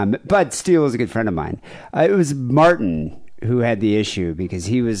 But Steele was a good friend of mine. It was Martin who had the issue because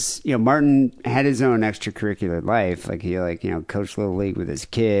he was, you know, Martin had his own extracurricular life. Like he coached Little League with his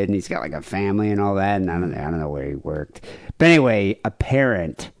kid, and he's got like a family and all that. And I don't know where he worked. But anyway, a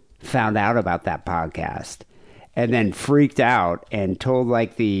parent found out about that podcast and then freaked out and told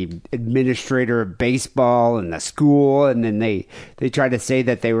like the administrator of baseball and the school. And then they tried to say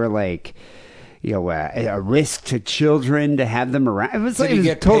that they were like, you know, a risk to children to have them around. It was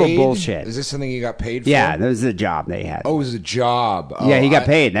total bullshit. Is this something you got paid for? Yeah, that was a job they had. Oh, it was a job. Oh, yeah, he got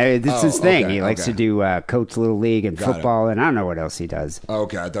paid. This is his thing. He likes to do coach Little League and football, and I don't know what else he does.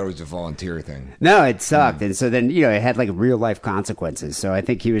 Okay, I thought it was a volunteer thing. No, it sucked. And so then, you know, it had like real life consequences. So I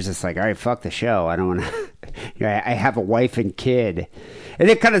think he was just like, all right, fuck the show. I don't want to, you know, I have a wife and kid.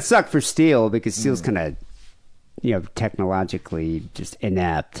 And it kind of sucked for Steele because Steele's kind of, you know, technologically just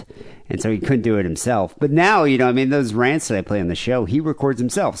inept. And so he couldn't do it himself. But now, you know, I mean, those rants that I play on the show, he records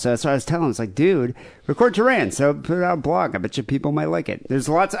himself. So that's what I was telling him. It's like, dude, record your rants. So put it on a blog. I bet you people might like it.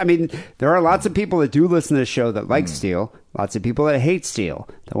 There are lots of people that do listen to the show that like Steele. Lots of people that hate Steele.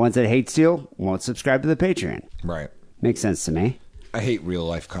 The ones that hate Steele won't subscribe to the Patreon. Right. Makes sense to me. I hate real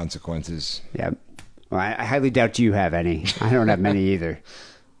life consequences. Yeah. Well, I highly doubt you have any. I don't have many either.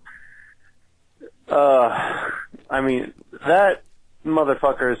 I mean, that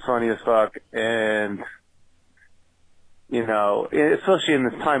motherfucker is funny as fuck, and, you know, especially in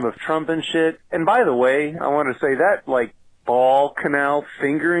this time of Trump and shit. And by the way, I want to say that, like, ball canal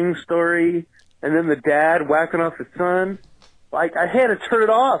fingering story, and then the dad whacking off his son, like, I had to turn it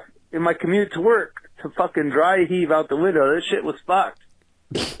off in my commute to work to fucking dry heave out the window. That shit was fucked.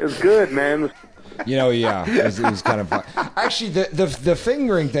 It was good, man. You know, yeah, it was kind of fun. Actually, the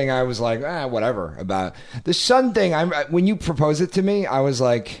fingering thing, I was like, whatever about it. The son thing. When you proposed it to me, I was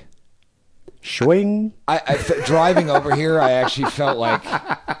like, swing. Driving over here, I actually felt like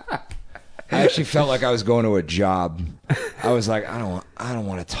I was going to a job. I was like, I don't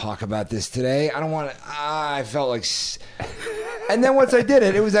want to talk about this today. I don't want to. I felt like, and then once I did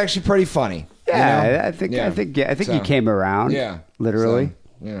it, it was actually pretty funny. Yeah, you know? I think you came around. Yeah, literally.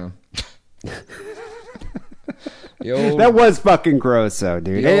 So, that was fucking gross, though,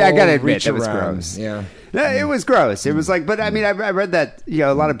 dude. I gotta admit, that was gross. Yeah. It was gross. It was like, but I mean, I read that,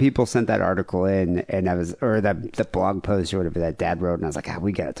 a lot of people sent that article in, and the blog post or whatever that dad wrote, and I was like,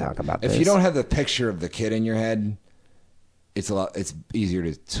 we got to talk about this. If you don't have the picture of the kid in your head, it's easier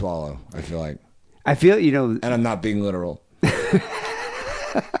to swallow, I feel like. I feel, and I'm not being literal.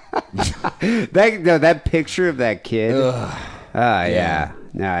 that picture of that kid. Yeah.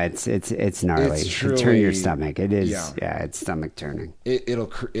 No, it's gnarly. It's truly, it'll turn your stomach. It is. Yeah, it's stomach turning. It'll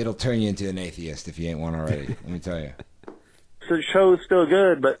turn you into an atheist if you ain't one already. Let me tell you. So the show's still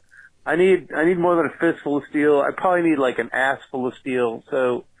good, but I need more than a fistful of steel. I probably need like an ass full of steel.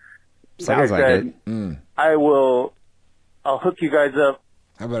 So, sounds like it. I'll hook you guys up.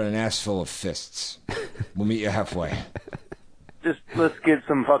 How about an ass full of fists? We'll meet you halfway. Just let's get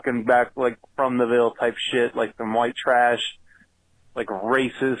some fucking back like from the Ville type shit, like some white trash. Like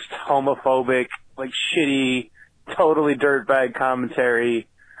racist, homophobic, like shitty, totally dirtbag commentary.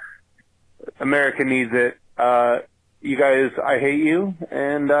 America needs it. You guys, I hate you,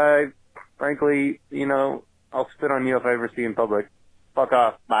 and frankly, I'll spit on you if I ever see you in public. Fuck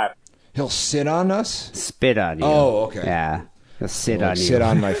off. Bye. He'll sit on us? Spit on you. Oh, okay. Yeah. He'll sit on you. Sit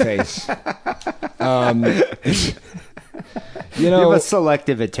on my face. You have a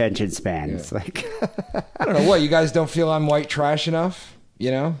selective attention span. Yeah. It's like I don't know what you guys don't feel I'm white trash enough,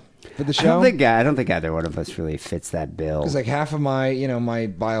 for the show. I don't think either one of us really fits that bill. Because like half of my, my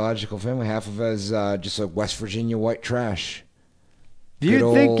biological family, half of us just like West Virginia white trash. Do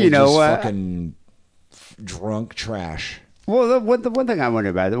you think fucking drunk trash? Well, the one thing I wonder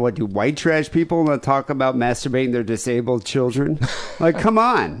about, what do white trash people not talk about masturbating their disabled children? Like, come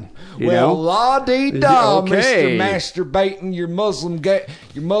on. La-dee-da, okay. Mr. Masturbating your Muslim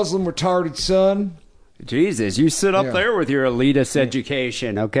retarded son. Jesus, you sit up there with your elitist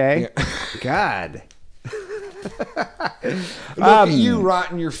education, okay? Yeah. God. Look at you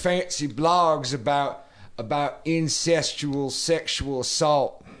writing your fancy blogs about incestual sexual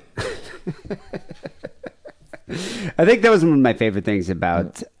assault. I think that was one of my favorite things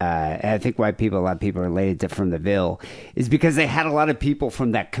about, I think why a lot of people related to From the Ville is because they had a lot of people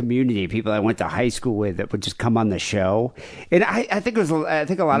from that community, people I went to high school with that would just come on the show. And I think a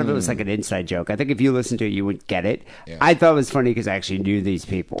lot of it was like an inside joke. I think if you listened to it, you would get it. Yeah. I thought it was funny because I actually knew these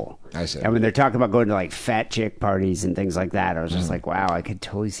people. I see. And when they're talking about going to like fat chick parties and things like that, I was just like, wow, I could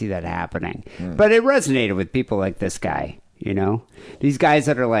totally see that happening. But it resonated with people like this guy, these guys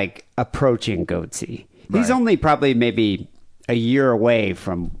that are like approaching Goatsy. He's only probably maybe a year away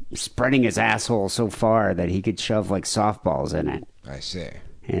from spreading his asshole so far that he could shove like softballs in it. I see.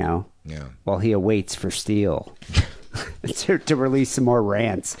 Yeah. While he awaits for Steel to release some more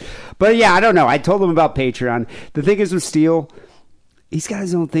rants. But yeah, I don't know. I told him about Patreon. The thing is with Steel, he's got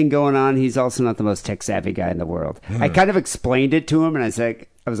his own thing going on. He's also not the most tech savvy guy in the world. I kind of explained it to him, and I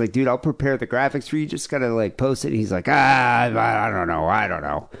was like, dude, I'll prepare the graphics for you. Just gotta like post it. And he's like, I don't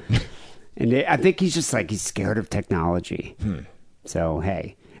know. And I think he's just like, he's scared of technology. So,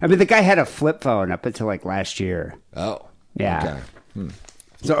 hey. I mean, the guy had a flip phone up until like last year. Oh. Yeah. Okay.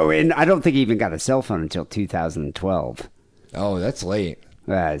 So, and I don't think he even got a cell phone until 2012. Oh, that's late.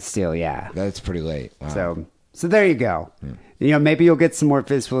 Still, yeah. That's pretty late. Wow. So there you go. Maybe you'll get some more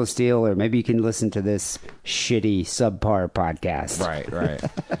Fistful of Steel, or maybe you can listen to this shitty, subpar podcast. Right.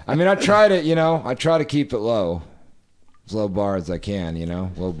 I mean, I try to keep it low. As low bar as I can,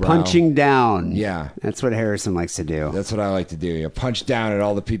 low brow. Punching down. Yeah. That's what Harrison likes to do. That's what I like to do. Punch down at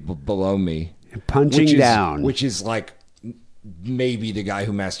all the people below me. Punching down. Which is like maybe the guy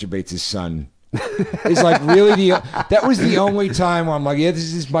who masturbates his son. Is like really that was the only time where I'm like, yeah,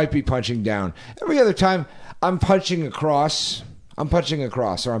 this might be punching down. Every other time I'm punching across, or I'm punching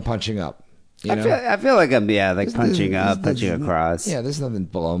up. I feel like I'm punching up, punching across. Yeah, there's nothing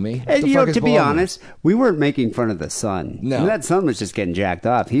below me. And to be honest, we weren't making fun of the son. No, and that son was just getting jacked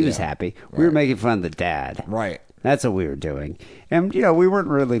off. He was happy. Right. We were making fun of the dad. Right. That's what we were doing, and we weren't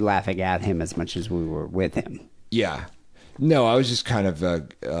really laughing at him as much as we were with him. Yeah. No, I was just kind of,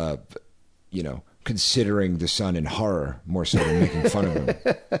 considering the son in horror more so than making fun of him.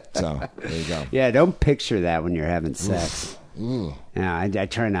 So there you go. Yeah, don't picture that when you're having sex. Ooh. No, I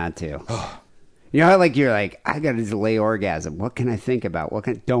try not to. You know, like you're like, I got to delay orgasm. What can I think about?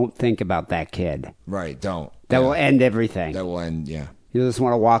 Don't think about that kid. Right, don't. That will end everything. That will end, yeah. You just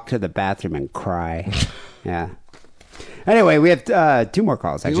want to walk to the bathroom and cry. Yeah. Anyway, we have 2 more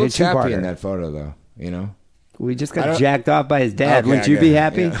calls. Actually, he looks happy in that photo, though. We just got jacked off by his dad. Wouldn't you be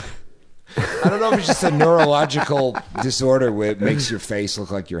happy? Yeah. I don't know if it's just a neurological disorder where it makes your face look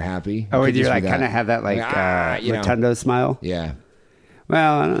like you're happy. Oh, and you like kind of have that like rotundo smile? Yeah.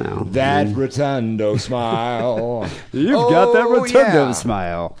 Well, I don't know. That rotundo smile. You've got that rotundo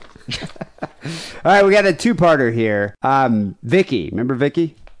smile. All right, we got a two-parter here. Vicky. Remember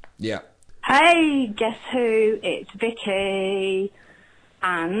Vicky? Yeah. Hey, guess who? It's Vicky.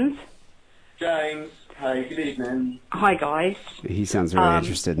 And... James. Hi, good evening. Hi, guys. He sounds really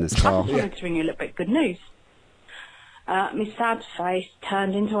interested in this call. I just wanted to bring you a little bit of good news. My sad face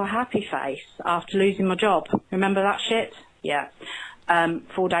turned into a happy face after losing my job. Remember that shit? Yeah.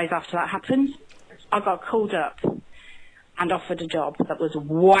 4 days after that happened, I got called up and offered a job that was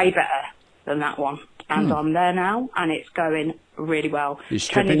way better than that one. And I'm there now, and it's going really well. You're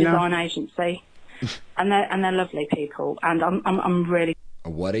stripping Trendy now? design agency, and they're lovely people, and I'm really. A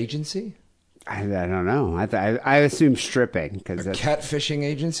what agency? I don't know. I assume stripping because catfishing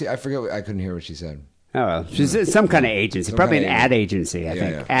agency. I forget. I couldn't hear what she said. Oh, well, she's some kind of agency, probably an ad agency. I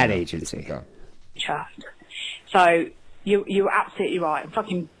think ad agency. Chuffed. So you're absolutely right. I'm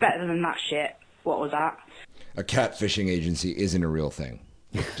fucking better than that shit. What was that? A catfishing agency isn't a real thing.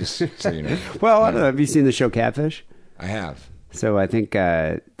 Just so you know. Well, I don't know. Have you seen the show Catfish? I have. So I think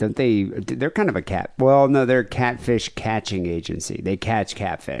don't they? They're kind of a cat. Well, no, they're a catfish catching agency. They catch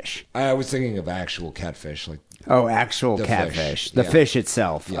catfish. I was thinking of actual catfish, like actual catfish, fish. the fish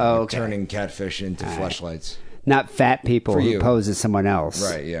itself. Yeah, oh, like okay. turning catfish into fleshlights. Not fat people For who you. pose as someone else.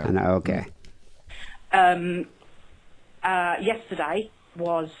 Right? Yeah. Okay. Yesterday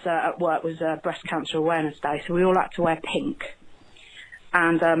was at work was Breast Cancer Awareness Day, so we all had to wear pink.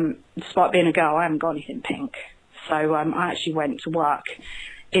 And despite being a girl, I haven't got anything pink. So I actually went to work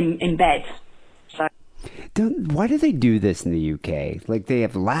in bed. So Why do they do this in the UK? Like they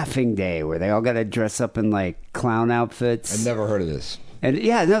have Laughing Day where they all got to dress up in like clown outfits. I've never heard of this. And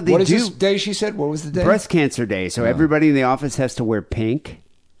yeah, no, they What is do. this day? She said. What was the day? Breast Cancer Day. So everybody in the office has to wear pink.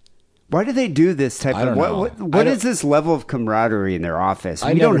 Why do they do this type I of? don't know. What is this level of camaraderie in their office?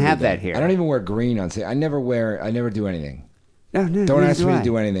 We don't have that here. I don't even wear green on stage. I never do anything. No, don't ask me to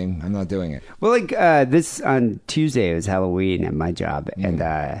do anything. I'm not doing it. Well, like this on Tuesday was Halloween at my job, and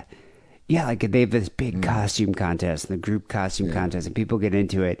like they have this big costume contest, the group costume contest, and people get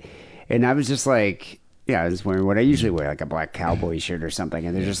into it. And I was just like, I was wearing what I usually wear, like a black cowboy shirt or something.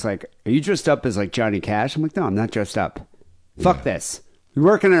 And they're just like, "Are you dressed up as like Johnny Cash?" I'm like, "No, I'm not dressed up. Fuck this. We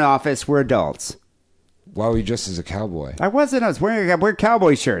work in an office. We're adults." Why were you dressed as a cowboy? I wasn't. I wear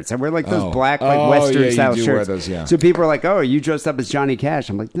cowboy shirts. I wear like those black, like Western style you do shirts. Wear those, yeah. So people are like, "Oh, are you dressed up as Johnny Cash?"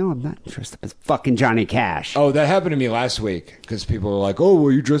 I'm like, "No, I'm not dressed up as fucking Johnny Cash." Oh, that happened to me last week because people were like, "Oh,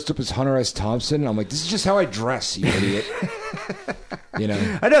 were you dressed up as Hunter S. Thompson?" And I'm like, "This is just how I dress, you idiot." You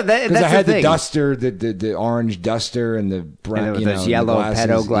know, I know that because I had the duster, the orange duster, and the brown, those yellow glasses.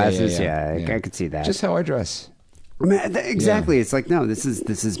 pedo glasses. Yeah. I could see that. Just how I dress. Man, exactly. It's like, no, this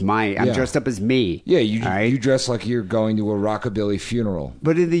is my. I'm dressed up as me. Yeah, you dress like you're going to a rockabilly funeral.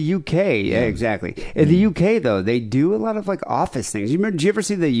 But in the UK, exactly. In the UK, though, they do a lot of like office things. Did you ever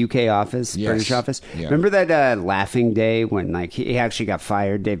see the UK Office, British Office? Yeah. Remember that Laughing Day when like he actually got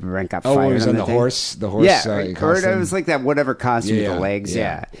fired? David Brent got fired. Oh, he was on the thing? horse. Yeah, or it was like that whatever costume with the legs.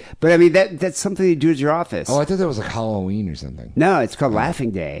 Yeah. But I mean that's something you do at your office. Oh, I thought that was like Halloween or something. No, it's called Laughing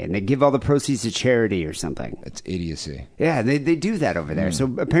Day, and they give all the proceeds to charity or something. It's idiocy. Yeah, they do that over there.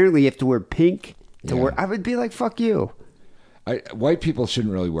 So apparently you have to wear pink to wear. I would be like, fuck you. White people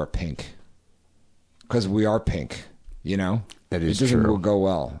shouldn't really wear pink because we are pink. You know, that is it doesn't true. go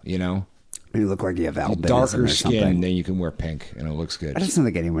well. You know, you look like you have albinism darker or skin, something. then you can wear pink and it looks good. I just don't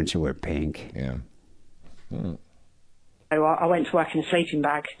think anyone should wear pink. Yeah. So I went to work in a sleeping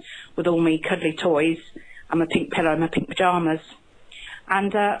bag with all my cuddly toys and my pink pillow and my pink pyjamas.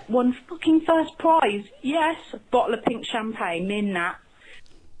 And won fucking first prize. Yes, a bottle of pink champagne, me and that.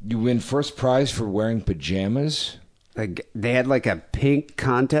 You win first prize for wearing pajamas? Like they had like a pink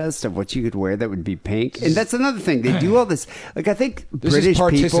contest of what you could wear that would be pink. And that's another thing. They do all this. Like I think this British is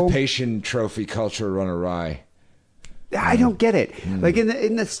participation people, trophy culture run awry. I don't get it. Like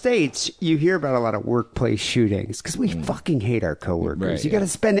in the States, you hear about a lot of workplace shootings because we fucking hate our coworkers. Right, you got to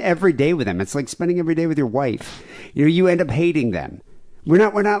spend every day with them. It's like spending every day with your wife. You end up hating them. We're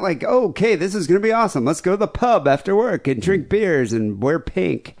not like, oh, okay, this is going to be awesome. Let's go to the pub after work and drink beers and wear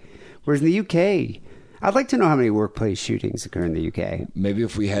pink. Whereas in the UK, I'd like to know how many workplace shootings occur in the UK. Maybe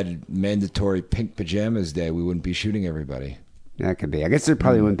if we had mandatory pink pajamas day, we wouldn't be shooting everybody. That could be. I guess there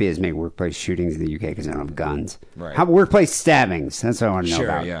probably wouldn't be as many workplace shootings in the UK because they don't have guns. Right. How workplace stabbings? That's what I want to know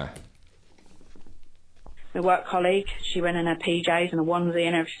about. Sure, yeah. My work colleague, she went in her PJs and a onesie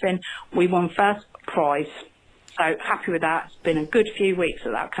and everything. We won first prize. So happy with that. It's been a good few weeks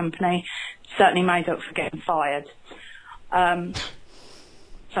at that company. Certainly made up for getting fired. So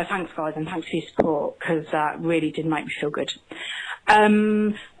thanks, guys, and thanks for your support, because that really did make me feel good.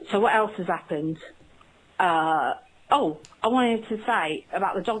 So what else has happened? I wanted to say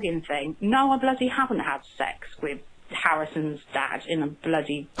about the dogging thing. No, I bloody haven't had sex with Harrison's dad in a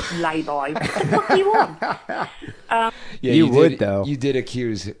bloody lay-by. What the fuck are you on? Yeah, you would, did, though. You did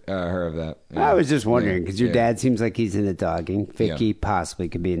accuse her of that. Yeah. I was just wondering, because your dad seems like he's into dogging. Vicky possibly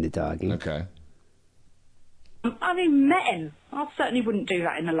could be into dogging. Okay. I haven't even met him. I certainly wouldn't do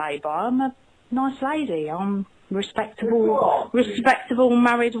that in a lay-by. I'm a nice lady. I'm respectable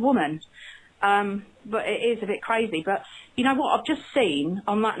married woman. But it is a bit crazy. But you know what? I've just seen,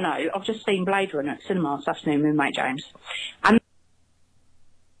 on that note, Blade Runner at cinema this afternoon with mate James. And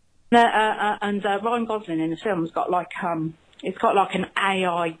Ryan Gosling in the film's got like, it's got like an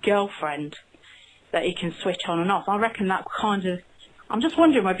AI girlfriend that he can switch on and off. I reckon that kind of, I'm just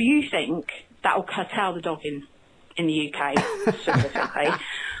wondering whether you think that will curtail the dogging in the UK specifically.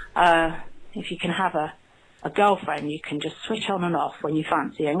 If you can have a girlfriend you can just switch on and off when you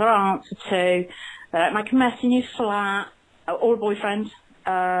fancy and answer to. They don't make a mess in your flat, or a boyfriend.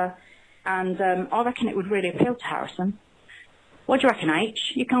 I reckon it would really appeal to Harrison. What do you reckon,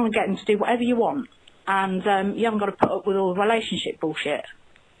 H? You can get him to do whatever you want, and you haven't got to put up with all the relationship bullshit.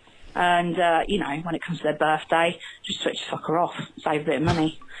 And, when it comes to their birthday, just switch the fucker off, save a bit of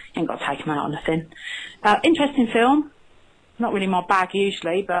money. You ain't got to take them out on nothing. Interesting film. Not really my bag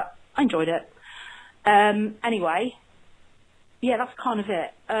usually, but I enjoyed it. Anyway, yeah, that's kind of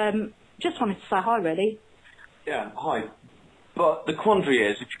it. Just wanted to say hi, really. Yeah, hi. But the quandary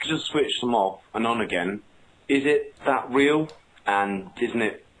is, if you could just switch them off and on again, is it that real? And isn't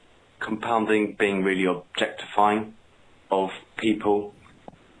it compounding being really objectifying of people?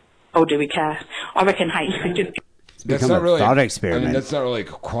 Oh, do we care? I reckon hate could just... That's not really thought experiment. I mean, that's not really a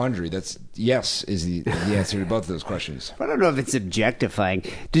quandary. That's yes is the answer to both of those questions. I don't know if it's objectifying.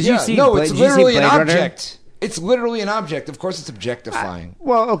 Did Yeah, you see? no, it's literally an Blade Runner? object. It's literally an object. Of course, it's objectifying.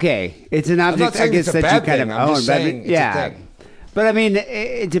 Well, okay, it's an I'm not object. I saying guess it's a that bad you kind thing. of I'm own. just But saying it's a yeah, thing. but I mean,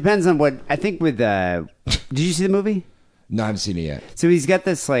 it depends on what. I think with. Did you see the movie? No, I haven't seen it yet. So he's got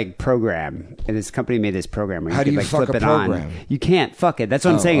this like program, and this company made this program where How you do can you like fuck flip a it program? on. You can't fuck it. That's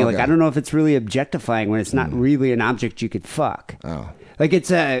what I'm saying. Like okay. I don't know if it's really objectifying when it's not really an object you could fuck. Oh, like it's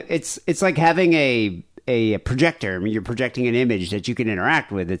like having a projector. I mean, you're projecting an image that you can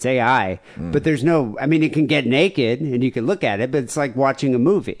interact with. It's AI, but there's no. I mean, it can get naked and you can look at it, but it's like watching a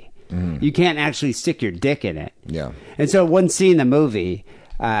movie. You can't actually stick your dick in it. Yeah. And so one scene in the movie,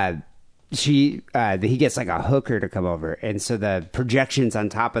 he gets like a hooker to come over, and so the projection's on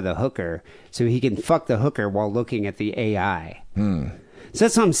top of the hooker, so he can fuck the hooker while looking at the AI. So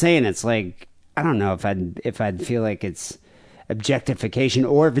that's what I'm saying. It's like I don't know if I'd feel like it's objectification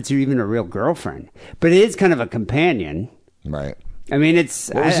or if it's even a real girlfriend, but it is kind of a companion, right? I mean, it's.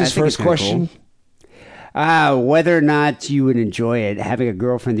 What was his first question? Whether or not you would enjoy it, having a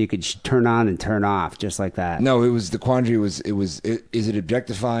girlfriend that you could turn on and turn off, just like that. No, it was the quandary. Is it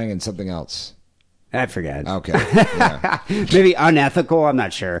objectifying and something else? I forget. Okay, yeah. Maybe unethical. I'm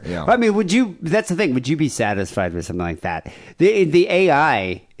not sure. Yeah. I mean, would you? That's the thing. Would you be satisfied with something like that? The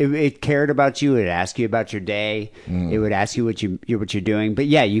AI, it cared about you. It asked you about your day. It would ask you what you're doing. But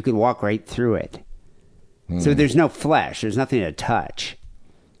yeah, you could walk right through it. So there's no flesh. There's nothing to touch.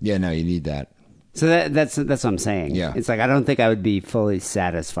 Yeah, no, you need that. So that's what I'm saying. Yeah. It's like I don't think I would be fully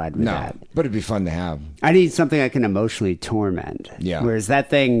satisfied with that. But it'd be fun to have. I need something I can emotionally torment. Yeah. Whereas that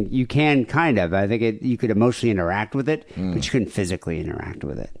thing, you can kind of. I think you could emotionally interact with it, but you couldn't physically interact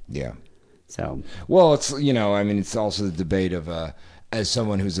with it. Yeah. So. Well, it's I mean, it's also the debate of as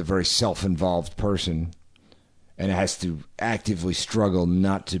someone who's a very self-involved person and has to actively struggle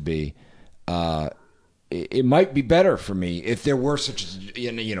not to be. It might be better for me if there were such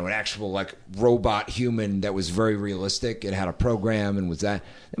an actual like robot human that was very realistic and had a program and was that.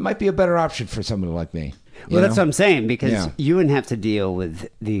 It might be a better option for someone like me. Well, that's what I'm saying, because you wouldn't have to deal with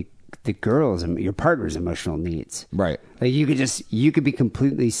the girl's and your partner's emotional needs. Right. Like you could be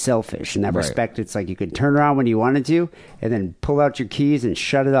completely selfish in that respect. It's like you could turn around when you wanted to and then pull out your keys and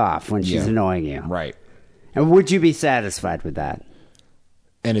shut it off when she's annoying you. Right. And would you be satisfied with that?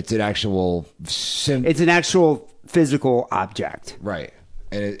 And it's an actual it's an actual physical object. Right.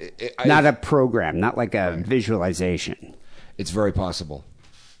 And not a program, not like a visualization. It's very possible.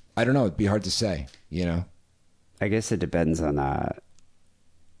 I don't know. It'd be hard to say, I guess it depends on,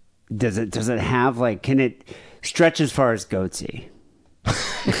 does it have like, can it stretch as far as Goatsy?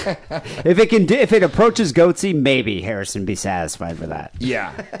 If it approaches Goatsy, maybe Harrison be satisfied with that.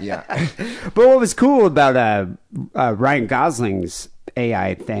 Yeah. But what was cool about Ryan Gosling's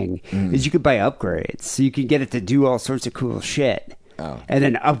AI thing is you could buy upgrades, so you could get it to do all sorts of cool shit. And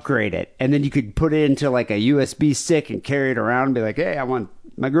then upgrade it, and then you could put it into like a USB stick and carry it around and be like, hey, I want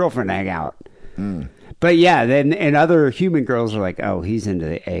my girlfriend to hang out. But yeah, then and other human girls are like, oh, he's into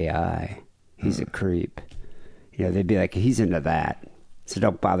the AI, he's a creep. You know, they'd be like, he's into that, so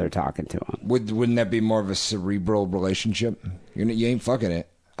don't bother talking to him. Wouldn't that be more of a cerebral relationship? You ain't fucking it.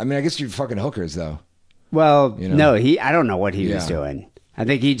 I mean, I guess you're fucking hookers though. Well, no, I don't know what he was doing. I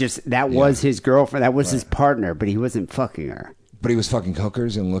think he just was his girlfriend, that was his partner, but he wasn't fucking her. But he was fucking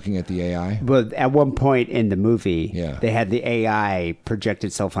hookers and looking at the AI? But at one point in the movie, they had the AI project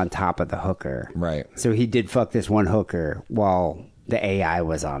itself on top of the hooker. Right. So he did fuck this one hooker while the AI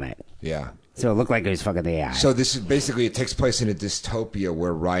was on it. Yeah. So it looked like he was fucking the AI. So this is basically, it takes place in a dystopia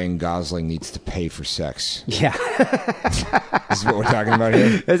where Ryan Gosling needs to pay for sex. Yeah. This is what we're talking about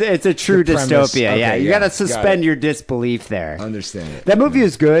here? It's a true dystopia. Okay, you got to suspend your disbelief there. Understand it. That movie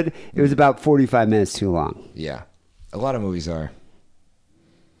was good. It was about 45 minutes too long. Yeah. A lot of movies are.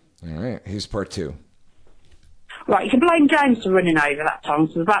 All right, here's part 2. Right, you can blame James for running over that time,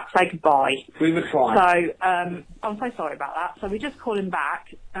 so I was about to say goodbye. We were trying. So, I'm so sorry about that. So we just call him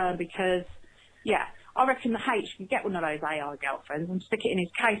back, because, I reckon the H could get one of those AI girlfriends and stick it in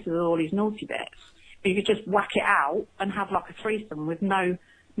his case with all his naughty bits. But you could just whack it out and have like a threesome with none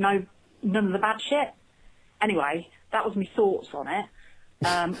of the bad shit. Anyway, that was my thoughts on it.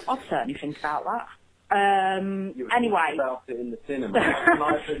 I'd certainly think about that. Anyway, about it in the cinema.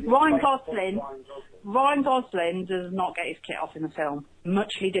 Ryan Gosling does not get his kit off in the film.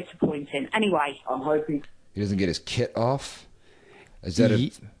 Muchly disappointing. Anyway, I'm hoping he doesn't get his kit off. Is that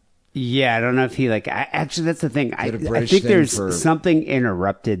Yeah, I don't know if he actually that's the thing. I think thing there's something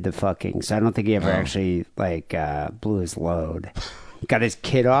interrupted the fucking, so I don't think he ever actually blew his load. Got his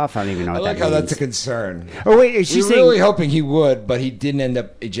kid off? I don't even know what that means. I like how that's a concern. Oh, wait, is she saying... really hoping he would, but he didn't end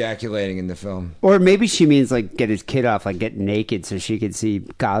up ejaculating in the film. Or maybe she means, like, get his kid off, like, get naked so she could see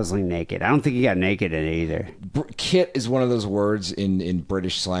Gosling naked. I don't think he got naked in it either. Kit is one of those words in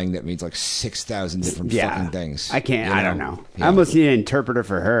British slang that means, like, 6,000 different fucking things. I don't know. Yeah. I almost need an interpreter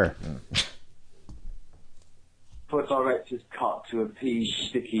for her. For a director's cut to appease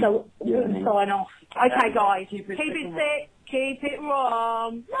sticky... So, we'll sign off. Okay, guys, keep it sick. Keep it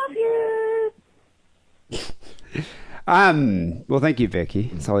wrong. Love you. Well, thank you,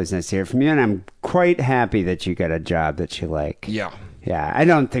 Vicky. It's always nice to hear from you, and I'm quite happy that you got a job that you like. Yeah. Yeah, I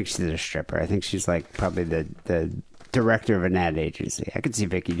don't think she's a stripper. I think she's like probably the director of an ad agency. I could see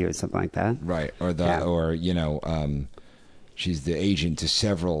Vicky doing something like that. Right. Or she's the agent to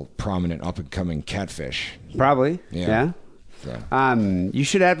several prominent up and coming catfish. Probably. Yeah. So. You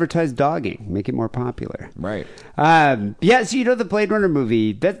should advertise dogging, make it more popular. Right. So the Blade Runner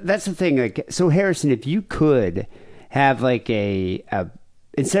movie, that's the thing. Like, so Harrison, if you could have like a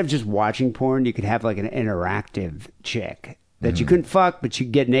instead of just watching porn, you could have like an interactive chick that you couldn't fuck, but you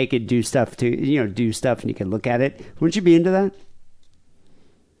could get naked, do stuff, and you can look at it. Wouldn't you be into that?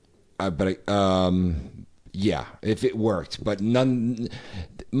 Yeah, if it worked, but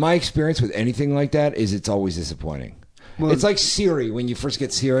my experience with anything like that is it's always disappointing. Well, it's like Siri. When you first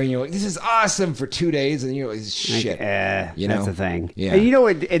get Siri, and you're like, "This is awesome" for 2 days, and you're like, "Shit." That's the thing. Yeah. And you know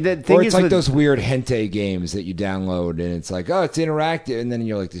what? The thing or it's like those weird hentai games that you download, and it's like, "Oh, it's interactive," and then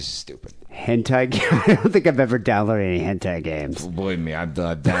you're like, "This is stupid." Hentai game? I don't think I've ever downloaded any hentai games. Believe me, I've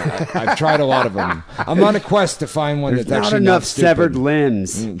tried a lot of them. I'm on a quest to find one that's actually not enough stupid. Severed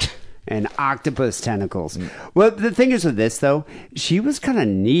limbs. And octopus tentacles. Well, the thing is with this though, she was kind of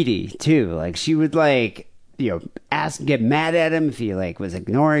needy too. Like she would get mad at him if he was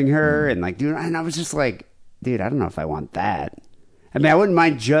ignoring her and and I was just like, dude, I don't know if I want that. I mean, I wouldn't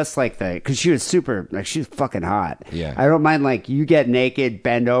mind just because she was she was fucking hot. Yeah. I don't mind you get naked,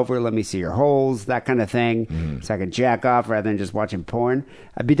 bend over, let me see your holes, that kind of thing, so I can jack off rather than just watching porn.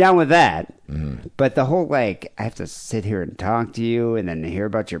 I'd be down with that. But the whole I have to sit here and talk to you and then hear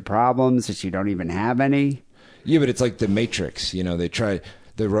about your problems that you don't even have any. Yeah, but it's like the Matrix. They tried.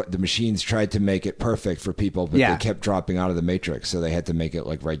 The machines tried to make it perfect for people, but they kept dropping out of the Matrix, so they had to make it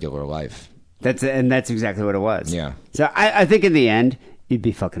like regular life. That's exactly what it was. Yeah. So I think in the end, you'd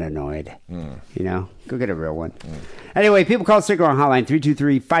be fucking annoyed. Go get a real one. Anyway, people call Sticker on hotline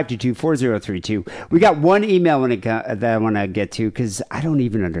 323-522-4032. We got one email that I want to get to because I don't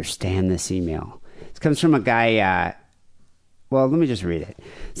even understand this email. It comes from a guy. Well, let me just read it.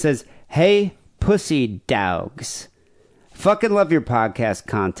 It says, "Hey, pussy dogs. Fucking love your podcast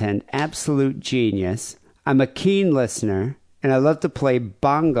content. Absolute genius. I'm a keen listener and I love to play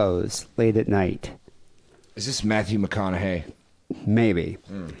bongos late at night. Is this Matthew McConaughey? Maybe.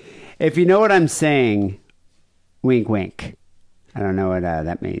 If you know what I'm saying, wink, wink. I don't know what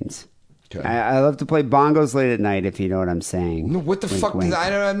that means. Okay. I love to play bongos late at night, if you know what I'm saying. No, what the Wink, fuck? wink. I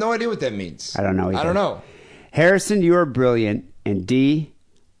have no idea what that means. I don't know either. I don't know. Harrison, you are brilliant. And D,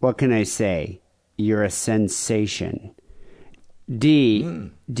 what can I say? You're a sensation. D,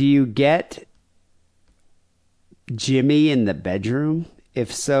 do you get Jimmy in the bedroom?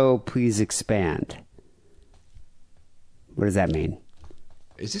 If so, please expand. What does that mean?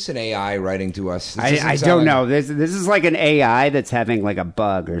 Is this an AI writing to us? I don't know. This is like an AI that's having like a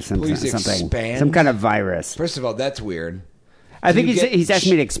bug or something. Please expand? Some kind of virus. First of all, that's weird. I think he's asked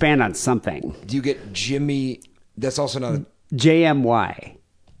me to expand on something. Do you get Jimmy? That's also not a... JMY.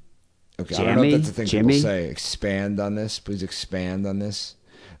 Okay, Jimmy, I don't know if that's the thing Jimmy? people say. Expand on this. Please expand on this.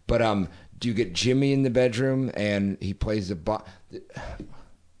 But do you get Jimmy in the bedroom and he plays the...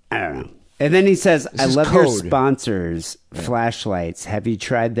 I don't know. And then he says, This I is love your code. sponsors, flashlights. Have you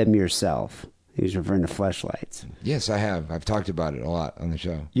tried them yourself? He was referring to flashlights. Yes, I have. I've talked about it a lot on the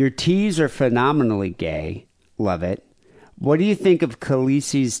show. Your teas are phenomenally gay. Love it. What do you think of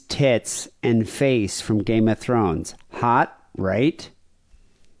Khaleesi's tits and face from Game of Thrones? Hot, right?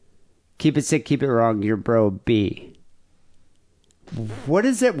 Keep it sick, keep it wrong. Your bro B. What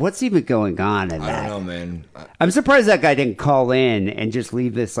is it? What's even going on in that? I don't know, man. I'm surprised that guy didn't call in and just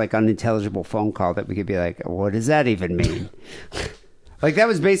leave this like unintelligible phone call that we could be like, what does that even mean? Like that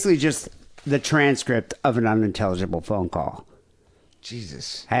was basically just the transcript of an unintelligible phone call.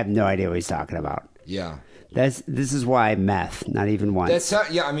 Jesus. I have no idea what he's talking about. Yeah. This is why meth, not even once.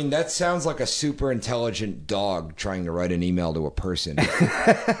 That sounds like a super intelligent dog trying to write an email to a person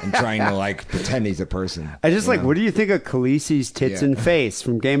and trying to like pretend he's a person. I just like, what do you think of Khaleesi's tits Yeah. and face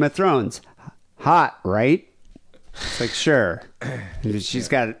from Game of Thrones? Hot, right? It's like, sure. She's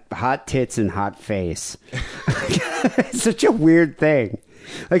got hot tits and hot face. It's such a weird thing.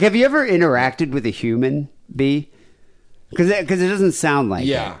 Like, have you ever interacted with a human, B? Because it doesn't sound like it.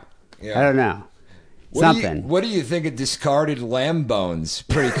 Yeah. I don't know. Something. What do you think of discarded lamb bones?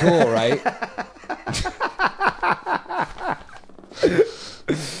 Pretty cool, right?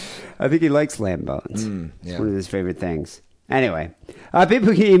 I think he likes lamb bones. It's yeah. one of his favorite things. Anyway,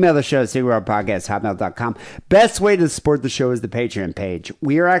 people can email the show at SigWorldPodcast@hotmail.com. Best way to support the show is the Patreon page.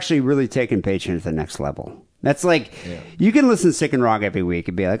 We are actually really taking Patreon to the next level. That's like, you can listen to Sick and Wrong every week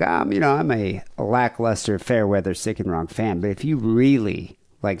and be like, I'm a lackluster, fair weather Sick and Wrong fan. But if you really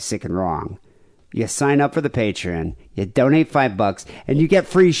like Sick and Wrong, you sign up for the Patreon, you donate $5, and you get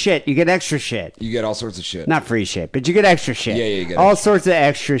free shit. You get extra shit. You get all sorts of shit. Not free shit, but you get extra shit. Yeah, you get all extra. sorts of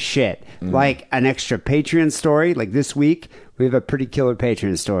extra shit. Like an extra Patreon story. Like this week, we have a pretty killer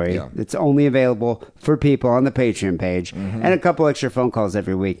Patreon story that's only available for people on the Patreon page, and a couple extra phone calls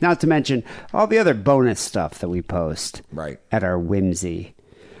every week. Not to mention all the other bonus stuff that we post at our whimsy.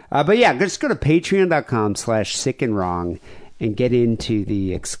 But yeah, just go to patreon.com/sickandwrong and get into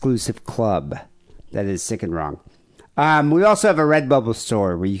the exclusive club that is Sick and Wrong. We also have a Redbubble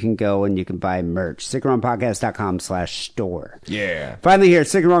store where you can go and you can buy merch. sickandwrongpodcast.com/store. Yeah. Finally here,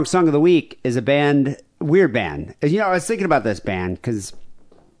 Sick and Wrong Song of the Week is a band, weird band. I was thinking about this band because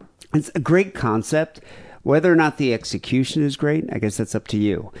it's a great concept. Whether or not the execution is great, I guess that's up to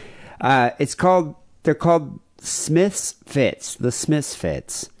you. They're called Smiths Fits, the Smiths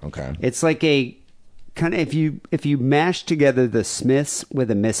Fits. Okay. It's like a kind of, if you mash together the Smiths with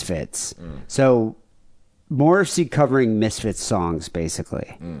the Misfits. So Morrissey covering Misfits songs,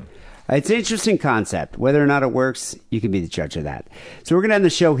 basically. It's an interesting concept. Whether or not it works, you can be the judge of that. So we're going to end the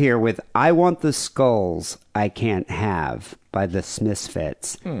show here with I Want the Skulls I Can't Have by the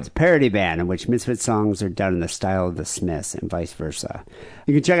Misfits. It's a parody band in which Misfits songs are done in the style of the Smiths and vice versa.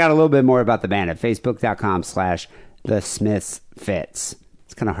 You can check out a little bit more about the band at facebook.com/the Smiths Fits.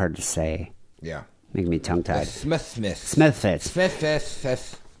 It's kind of hard to say. Yeah. Making me tongue-tied. Smith.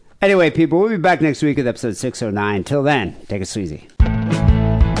 Smith. Anyway, people, we'll be back next week with episode 609. Till then, take it easy.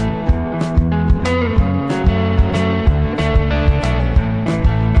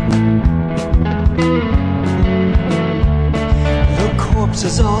 The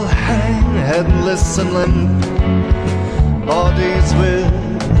corpses all hang headless and limp, bodies with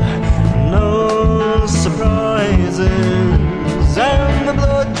no surprises, and the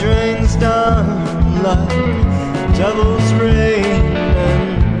blood drains down like devil's rain.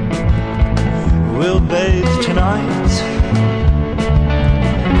 And we'll bathe tonight.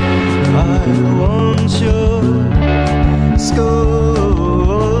 I want your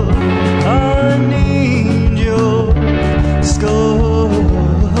skull. I need your skull.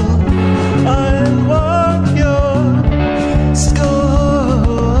 I want your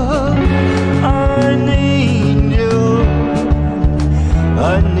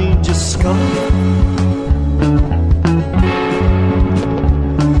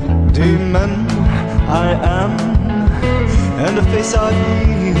face I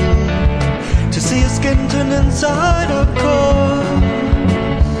feel, to see a skin turn inside a core.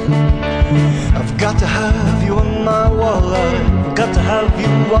 I've got to have you on my wall. I've got to have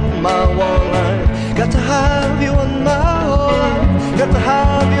you on my wall. I've got to have you on my wall. I've got to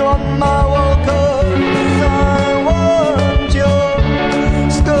have you on my wall, 'cause I want your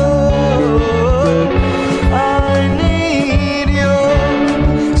score. I need your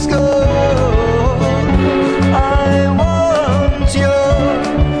score. I want your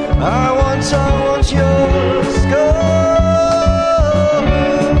score.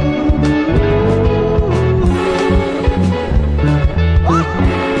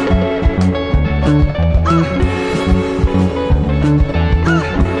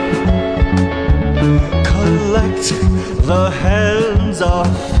 The heads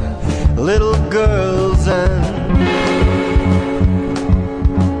off little girls and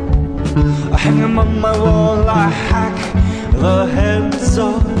I hang them on my wall. I hack the heads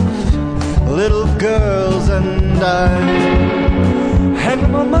off little girls and I hang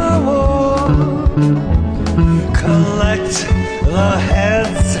them on my wall. Collect the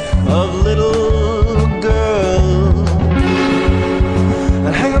heads of little girls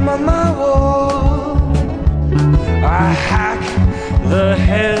and hang them on my wall. I hack the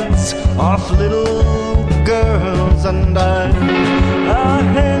heads off little girls and I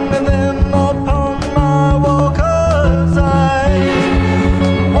hang them upon my wall, 'cause I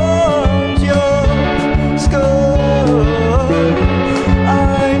want your score.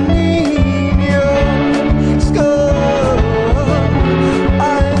 I need your score.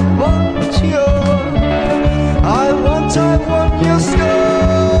 I want your score. I want you so.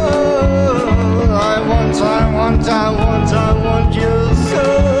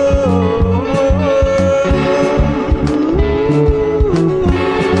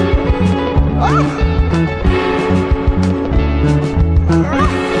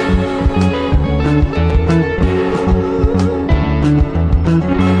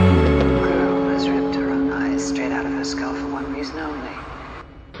 Girl has ripped her own eyes straight out of her skull for one reason only.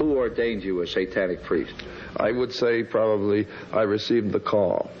 Who ordained you a satanic priest? I would say probably I received the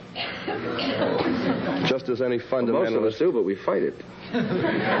call. Just as any fundamentalist. Well, most of us do, but we fight it.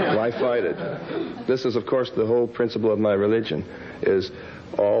 Why fight it? This is, of course, the whole principle of my religion, is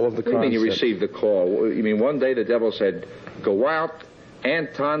all of the What do you mean you received the call? You mean one day the devil said, go out,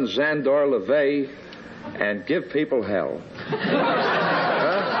 Anton Zandor LaVey, and give people hell? Is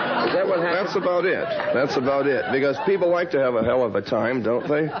that what happened? That's about it. That's about it. Because people like to have a hell of a time, don't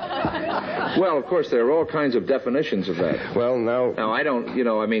they? Well, of course, there are all kinds of definitions of that. Well, now... Now, I don't,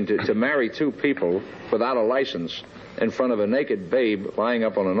 to marry two people without a license in front of a naked babe lying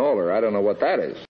up on an altar, I don't know what that is.